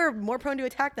 you two are more prone to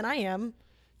attack than I am.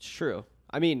 It's true.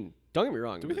 I mean, don't get me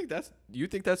wrong. Do we think that's? You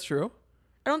think that's true?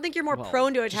 I don't think you're more well,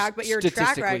 prone to just attack, but your track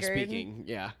statistically record. speaking,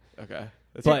 yeah. Okay.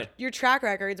 That's But Your track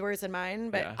record's worse than mine,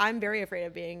 but Yeah. I'm very afraid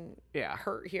of being yeah,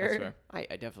 hurt that's here. fair.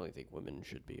 I definitely think women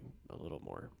should be a little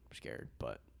more scared,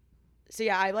 but So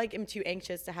yeah, I like am too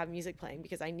anxious to have music playing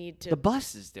because I need to. the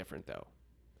bus is different though.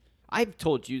 I've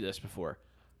told you this before.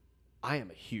 I am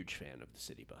a huge fan of the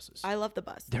city buses. I love the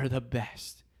bus. They're the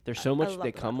best. They're so I much. love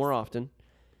They the come bus. more often.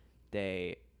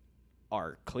 They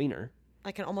are cleaner.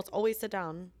 I can almost always sit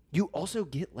down. You also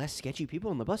get less sketchy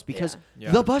people on the bus because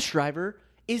Yeah. the bus driver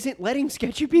isn't letting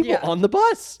sketchy people Yeah. on the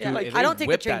bus. Yeah. Dude, Like, and I they don't take the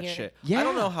whip train that here. shit. Yeah. I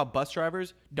don't know how bus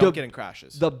drivers don't The- get in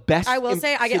crashes. The best. I will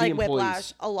say I get city like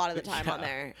whiplash employees. a lot of the time on Yeah.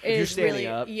 there. If you're It's standing really,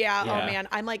 up. yeah. Yeah. Oh man,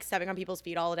 I'm like stepping on people's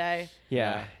feet all day.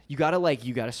 Yeah. You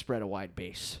gotta spread a wide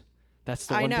base. That's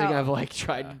the I one thing know. I've like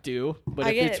tried to do. But I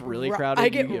if get it's really ro- crowded, I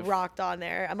get you rocked on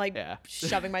there. I'm like Yeah.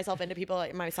 shoving myself into people.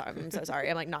 Like, I'm so sorry.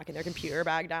 I'm like knocking their computer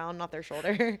bag down off their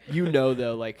shoulder. You know,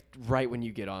 though, like right when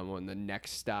you get on one, the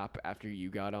next stop after you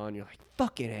got on, you're like,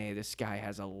 fucking hey, this guy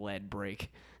has a lead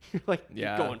brake. You're like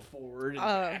Yeah. going forward and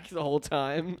back the whole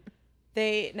time.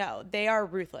 They are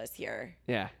ruthless here.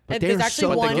 Yeah. There's they're actually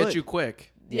But one- they get you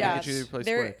quick. Yeah, They get you to your place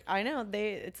they're. quick. I know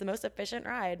it's the most efficient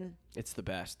ride. It's the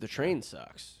best. The train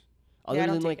sucks. I Other don't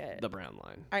than like take it. the brown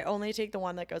line. I only take the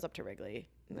one that goes up to Wrigley.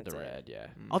 And that's The it. red, yeah.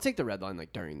 I'll take the red line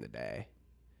like during the day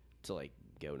to like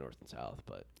go north and south,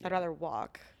 but I'd rather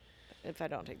walk if I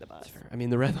don't take the bus. that's fair. I mean,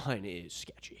 the red line is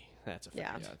sketchy. That's a fact.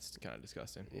 Yeah. Yeah, it's kind of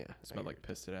disgusting. Yeah. It smelled like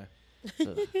piss today.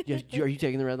 Ugh. Are you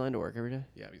taking the red line to work every day?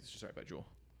 Yeah, it's just right by Jewel.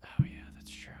 Oh yeah,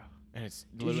 that's true. And it's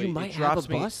Dude, literally, you might it have drops a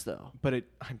me, bus though. but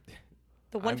I'm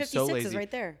The I'm so 156 is lazy. right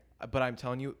there. But I'm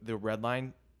telling you, the red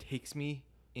line takes me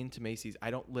into Macy's. I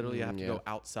don't literally have to yeah. go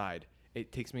outside.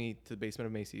 It takes me to the basement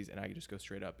of Macy's, and I can just go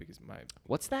straight up because my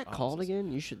What's that called offices.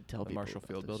 again? You should tell the people. Marshall about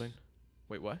Field this. building.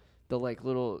 Wait, what? The like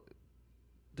little.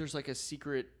 There's like a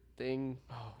secret thing.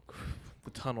 Oh,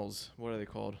 the tunnels. What are they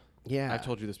called? Yeah. I've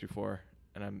told you this before,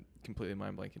 and I'm completely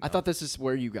mind blanking. I thought this is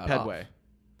where you got Pedway. off.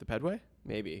 The Pedway?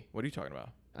 Maybe. What are you talking about?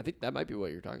 I think that might be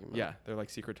what you're talking about. Yeah, they're like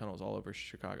secret tunnels all over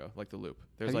Chicago, like the Loop.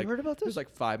 There's Have you like heard about there's this?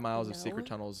 like 5 miles of secret No.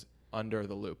 tunnels under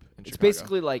the Loop in It's Chicago.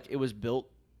 basically like it was built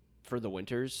for the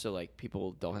winters, so like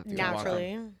people don't have to go outside.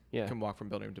 Naturally. Yeah. You can walk from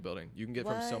building to building. You can get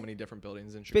from so What? many different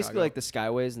buildings in It's Chicago. basically like the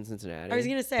Skyways in Cincinnati. I was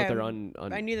gonna say, but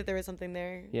they're I knew that there was something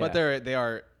there. Yeah. But they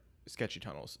are sketchy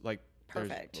tunnels. Like there's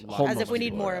Perfect. a lot Homeless As if we need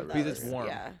people more are of those. because it's warm.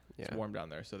 Yeah. Yeah. It's warm down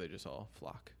there, so they just all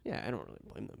flock. Yeah, I don't really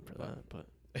blame them for that, but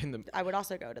In the I would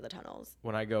also go to the tunnels.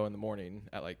 when I go in the morning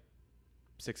at like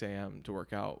 6 a.m. to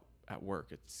work out at work,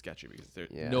 it's sketchy because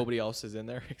Yeah. nobody else is in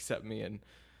there except me and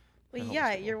Well, homeless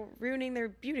yeah, people. you're ruining their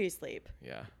beauty sleep.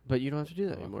 yeah. but you don't have to do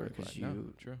that Well, anymore I'm because glad. No,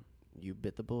 you true. you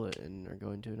bit the bullet and are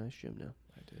going to a nice gym now.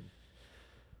 I did.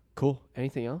 Cool.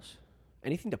 Anything else?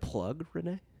 Anything to plug,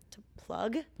 Renee? To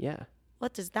plug? Yeah.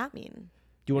 What does that mean?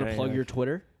 Do you want Yeah, to plug yeah. your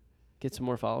Twitter? Get some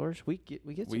more followers. We get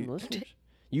some We- listeners.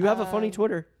 You have a funny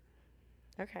Twitter.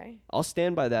 Okay. I'll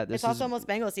stand by that. This It's is also almost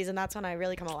Bengal season. That's when I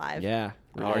really come alive. yeah.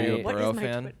 Are you a Renee- What Burrow is my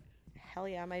fan? Hell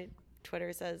yeah, my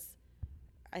Twitter says,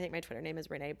 I think my Twitter name is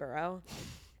Renee Burrow,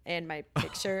 and my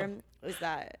picture is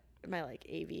that my like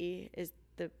AV is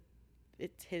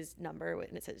it's his number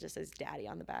and it just says Daddy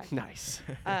on the back. Nice.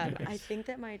 I think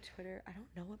that my Twitter, I don't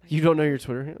know what my You don't know your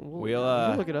Twitter handle? We'll,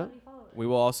 we'll look it up. We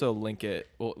will also link it.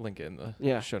 We'll link it in the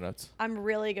Yeah. show notes. I'm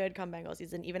really good come Bengal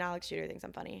season. Even Alex Shooter thinks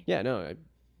I'm funny. Yeah, no,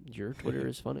 your Twitter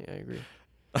is funny. I agree.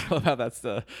 I love how that's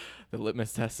the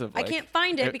litmus test of I like, can't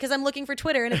find it because I'm looking for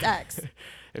Twitter and it's X.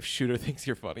 if Shooter thinks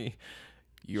you're funny,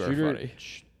 you Shooter, are funny.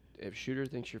 If Shooter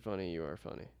thinks you're funny, you are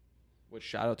funny. Which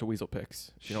shout out to Weasel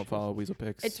Picks. If you don't follow Weasel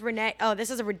Picks, It's Renee. Oh, this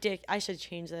is a ridiculous. I should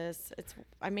change this.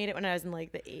 I made it when I was in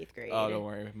like the 8th grade. oh, don't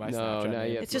worry. My No, Snapchat no, name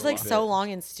you have It's to just like love so it.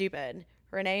 long and stupid.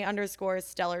 Renee _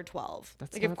 Stellar 12.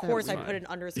 That's Like of not that course I weird. put an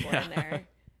underscore in there.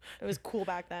 It was cool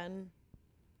back then.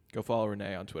 Go follow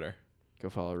Renee on Twitter. Go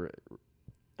follow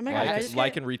Oh my god! I just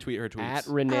Like got, and retweet her tweets. at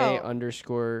Renee Oh.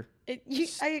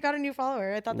 _ I got a new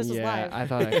follower. I thought this was yeah, live. I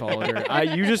thought I followed her.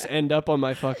 You just end up on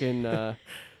my fucking.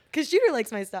 Because Shooter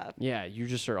likes my stuff. Yeah, you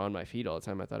just are on my feed all the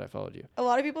time. I thought I followed you. A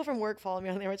lot of people from work follow me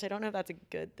on there, which I don't know if that's a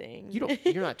good thing. You're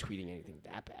not tweeting anything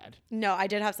that bad. No, I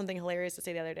did have something hilarious to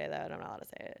say the other day that I'm not allowed to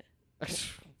say it.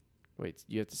 Wait,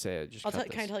 you have to say it. Just Can I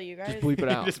cut this. tell you guys? Just bleep it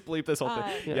out. Just bleep this whole thing.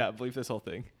 Yeah. Yeah, bleep this whole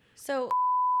thing. So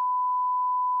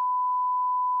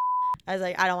I was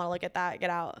like, I don't want to look at that. Get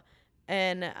out.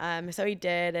 And so he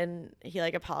did, and he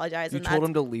like apologized. You and told that's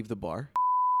him to leave the bar.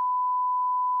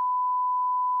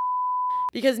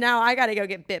 because now I got to go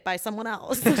get bit by someone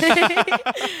else.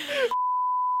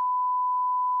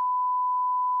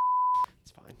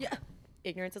 It's fine. Yeah.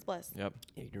 Ignorance is bliss. Yep.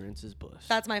 Ignorance is bliss.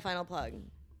 That's my final plug.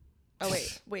 Oh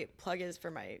wait, plug is for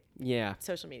my yeah.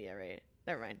 social media, right?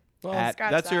 Never mind. Well,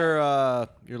 Scratch that's that.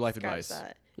 your life Scratch advice.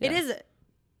 that. Yeah. It is.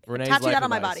 Renee's Tattoo life that on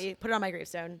my advice. body. Put it on my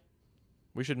gravestone.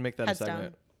 We should make that a Headstone.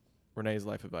 segment. Renee's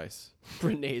life advice.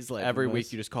 Renee's life Every advice.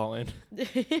 week you just call in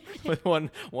with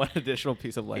one additional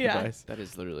piece of life Yeah. advice. That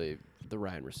is literally the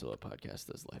Ryan Russillo podcast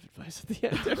does life advice at the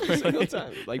end every single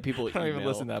time. Like people I don't even email.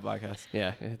 listen to that podcast.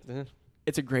 Yeah,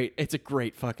 it's a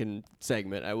great fucking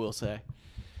segment, I will say.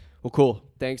 Well, cool.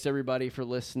 Thanks everybody for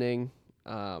listening.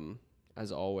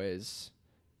 As always,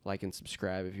 like and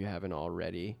subscribe if you haven't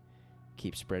already.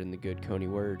 Keep spreading the good Coney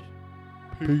word.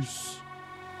 Peace.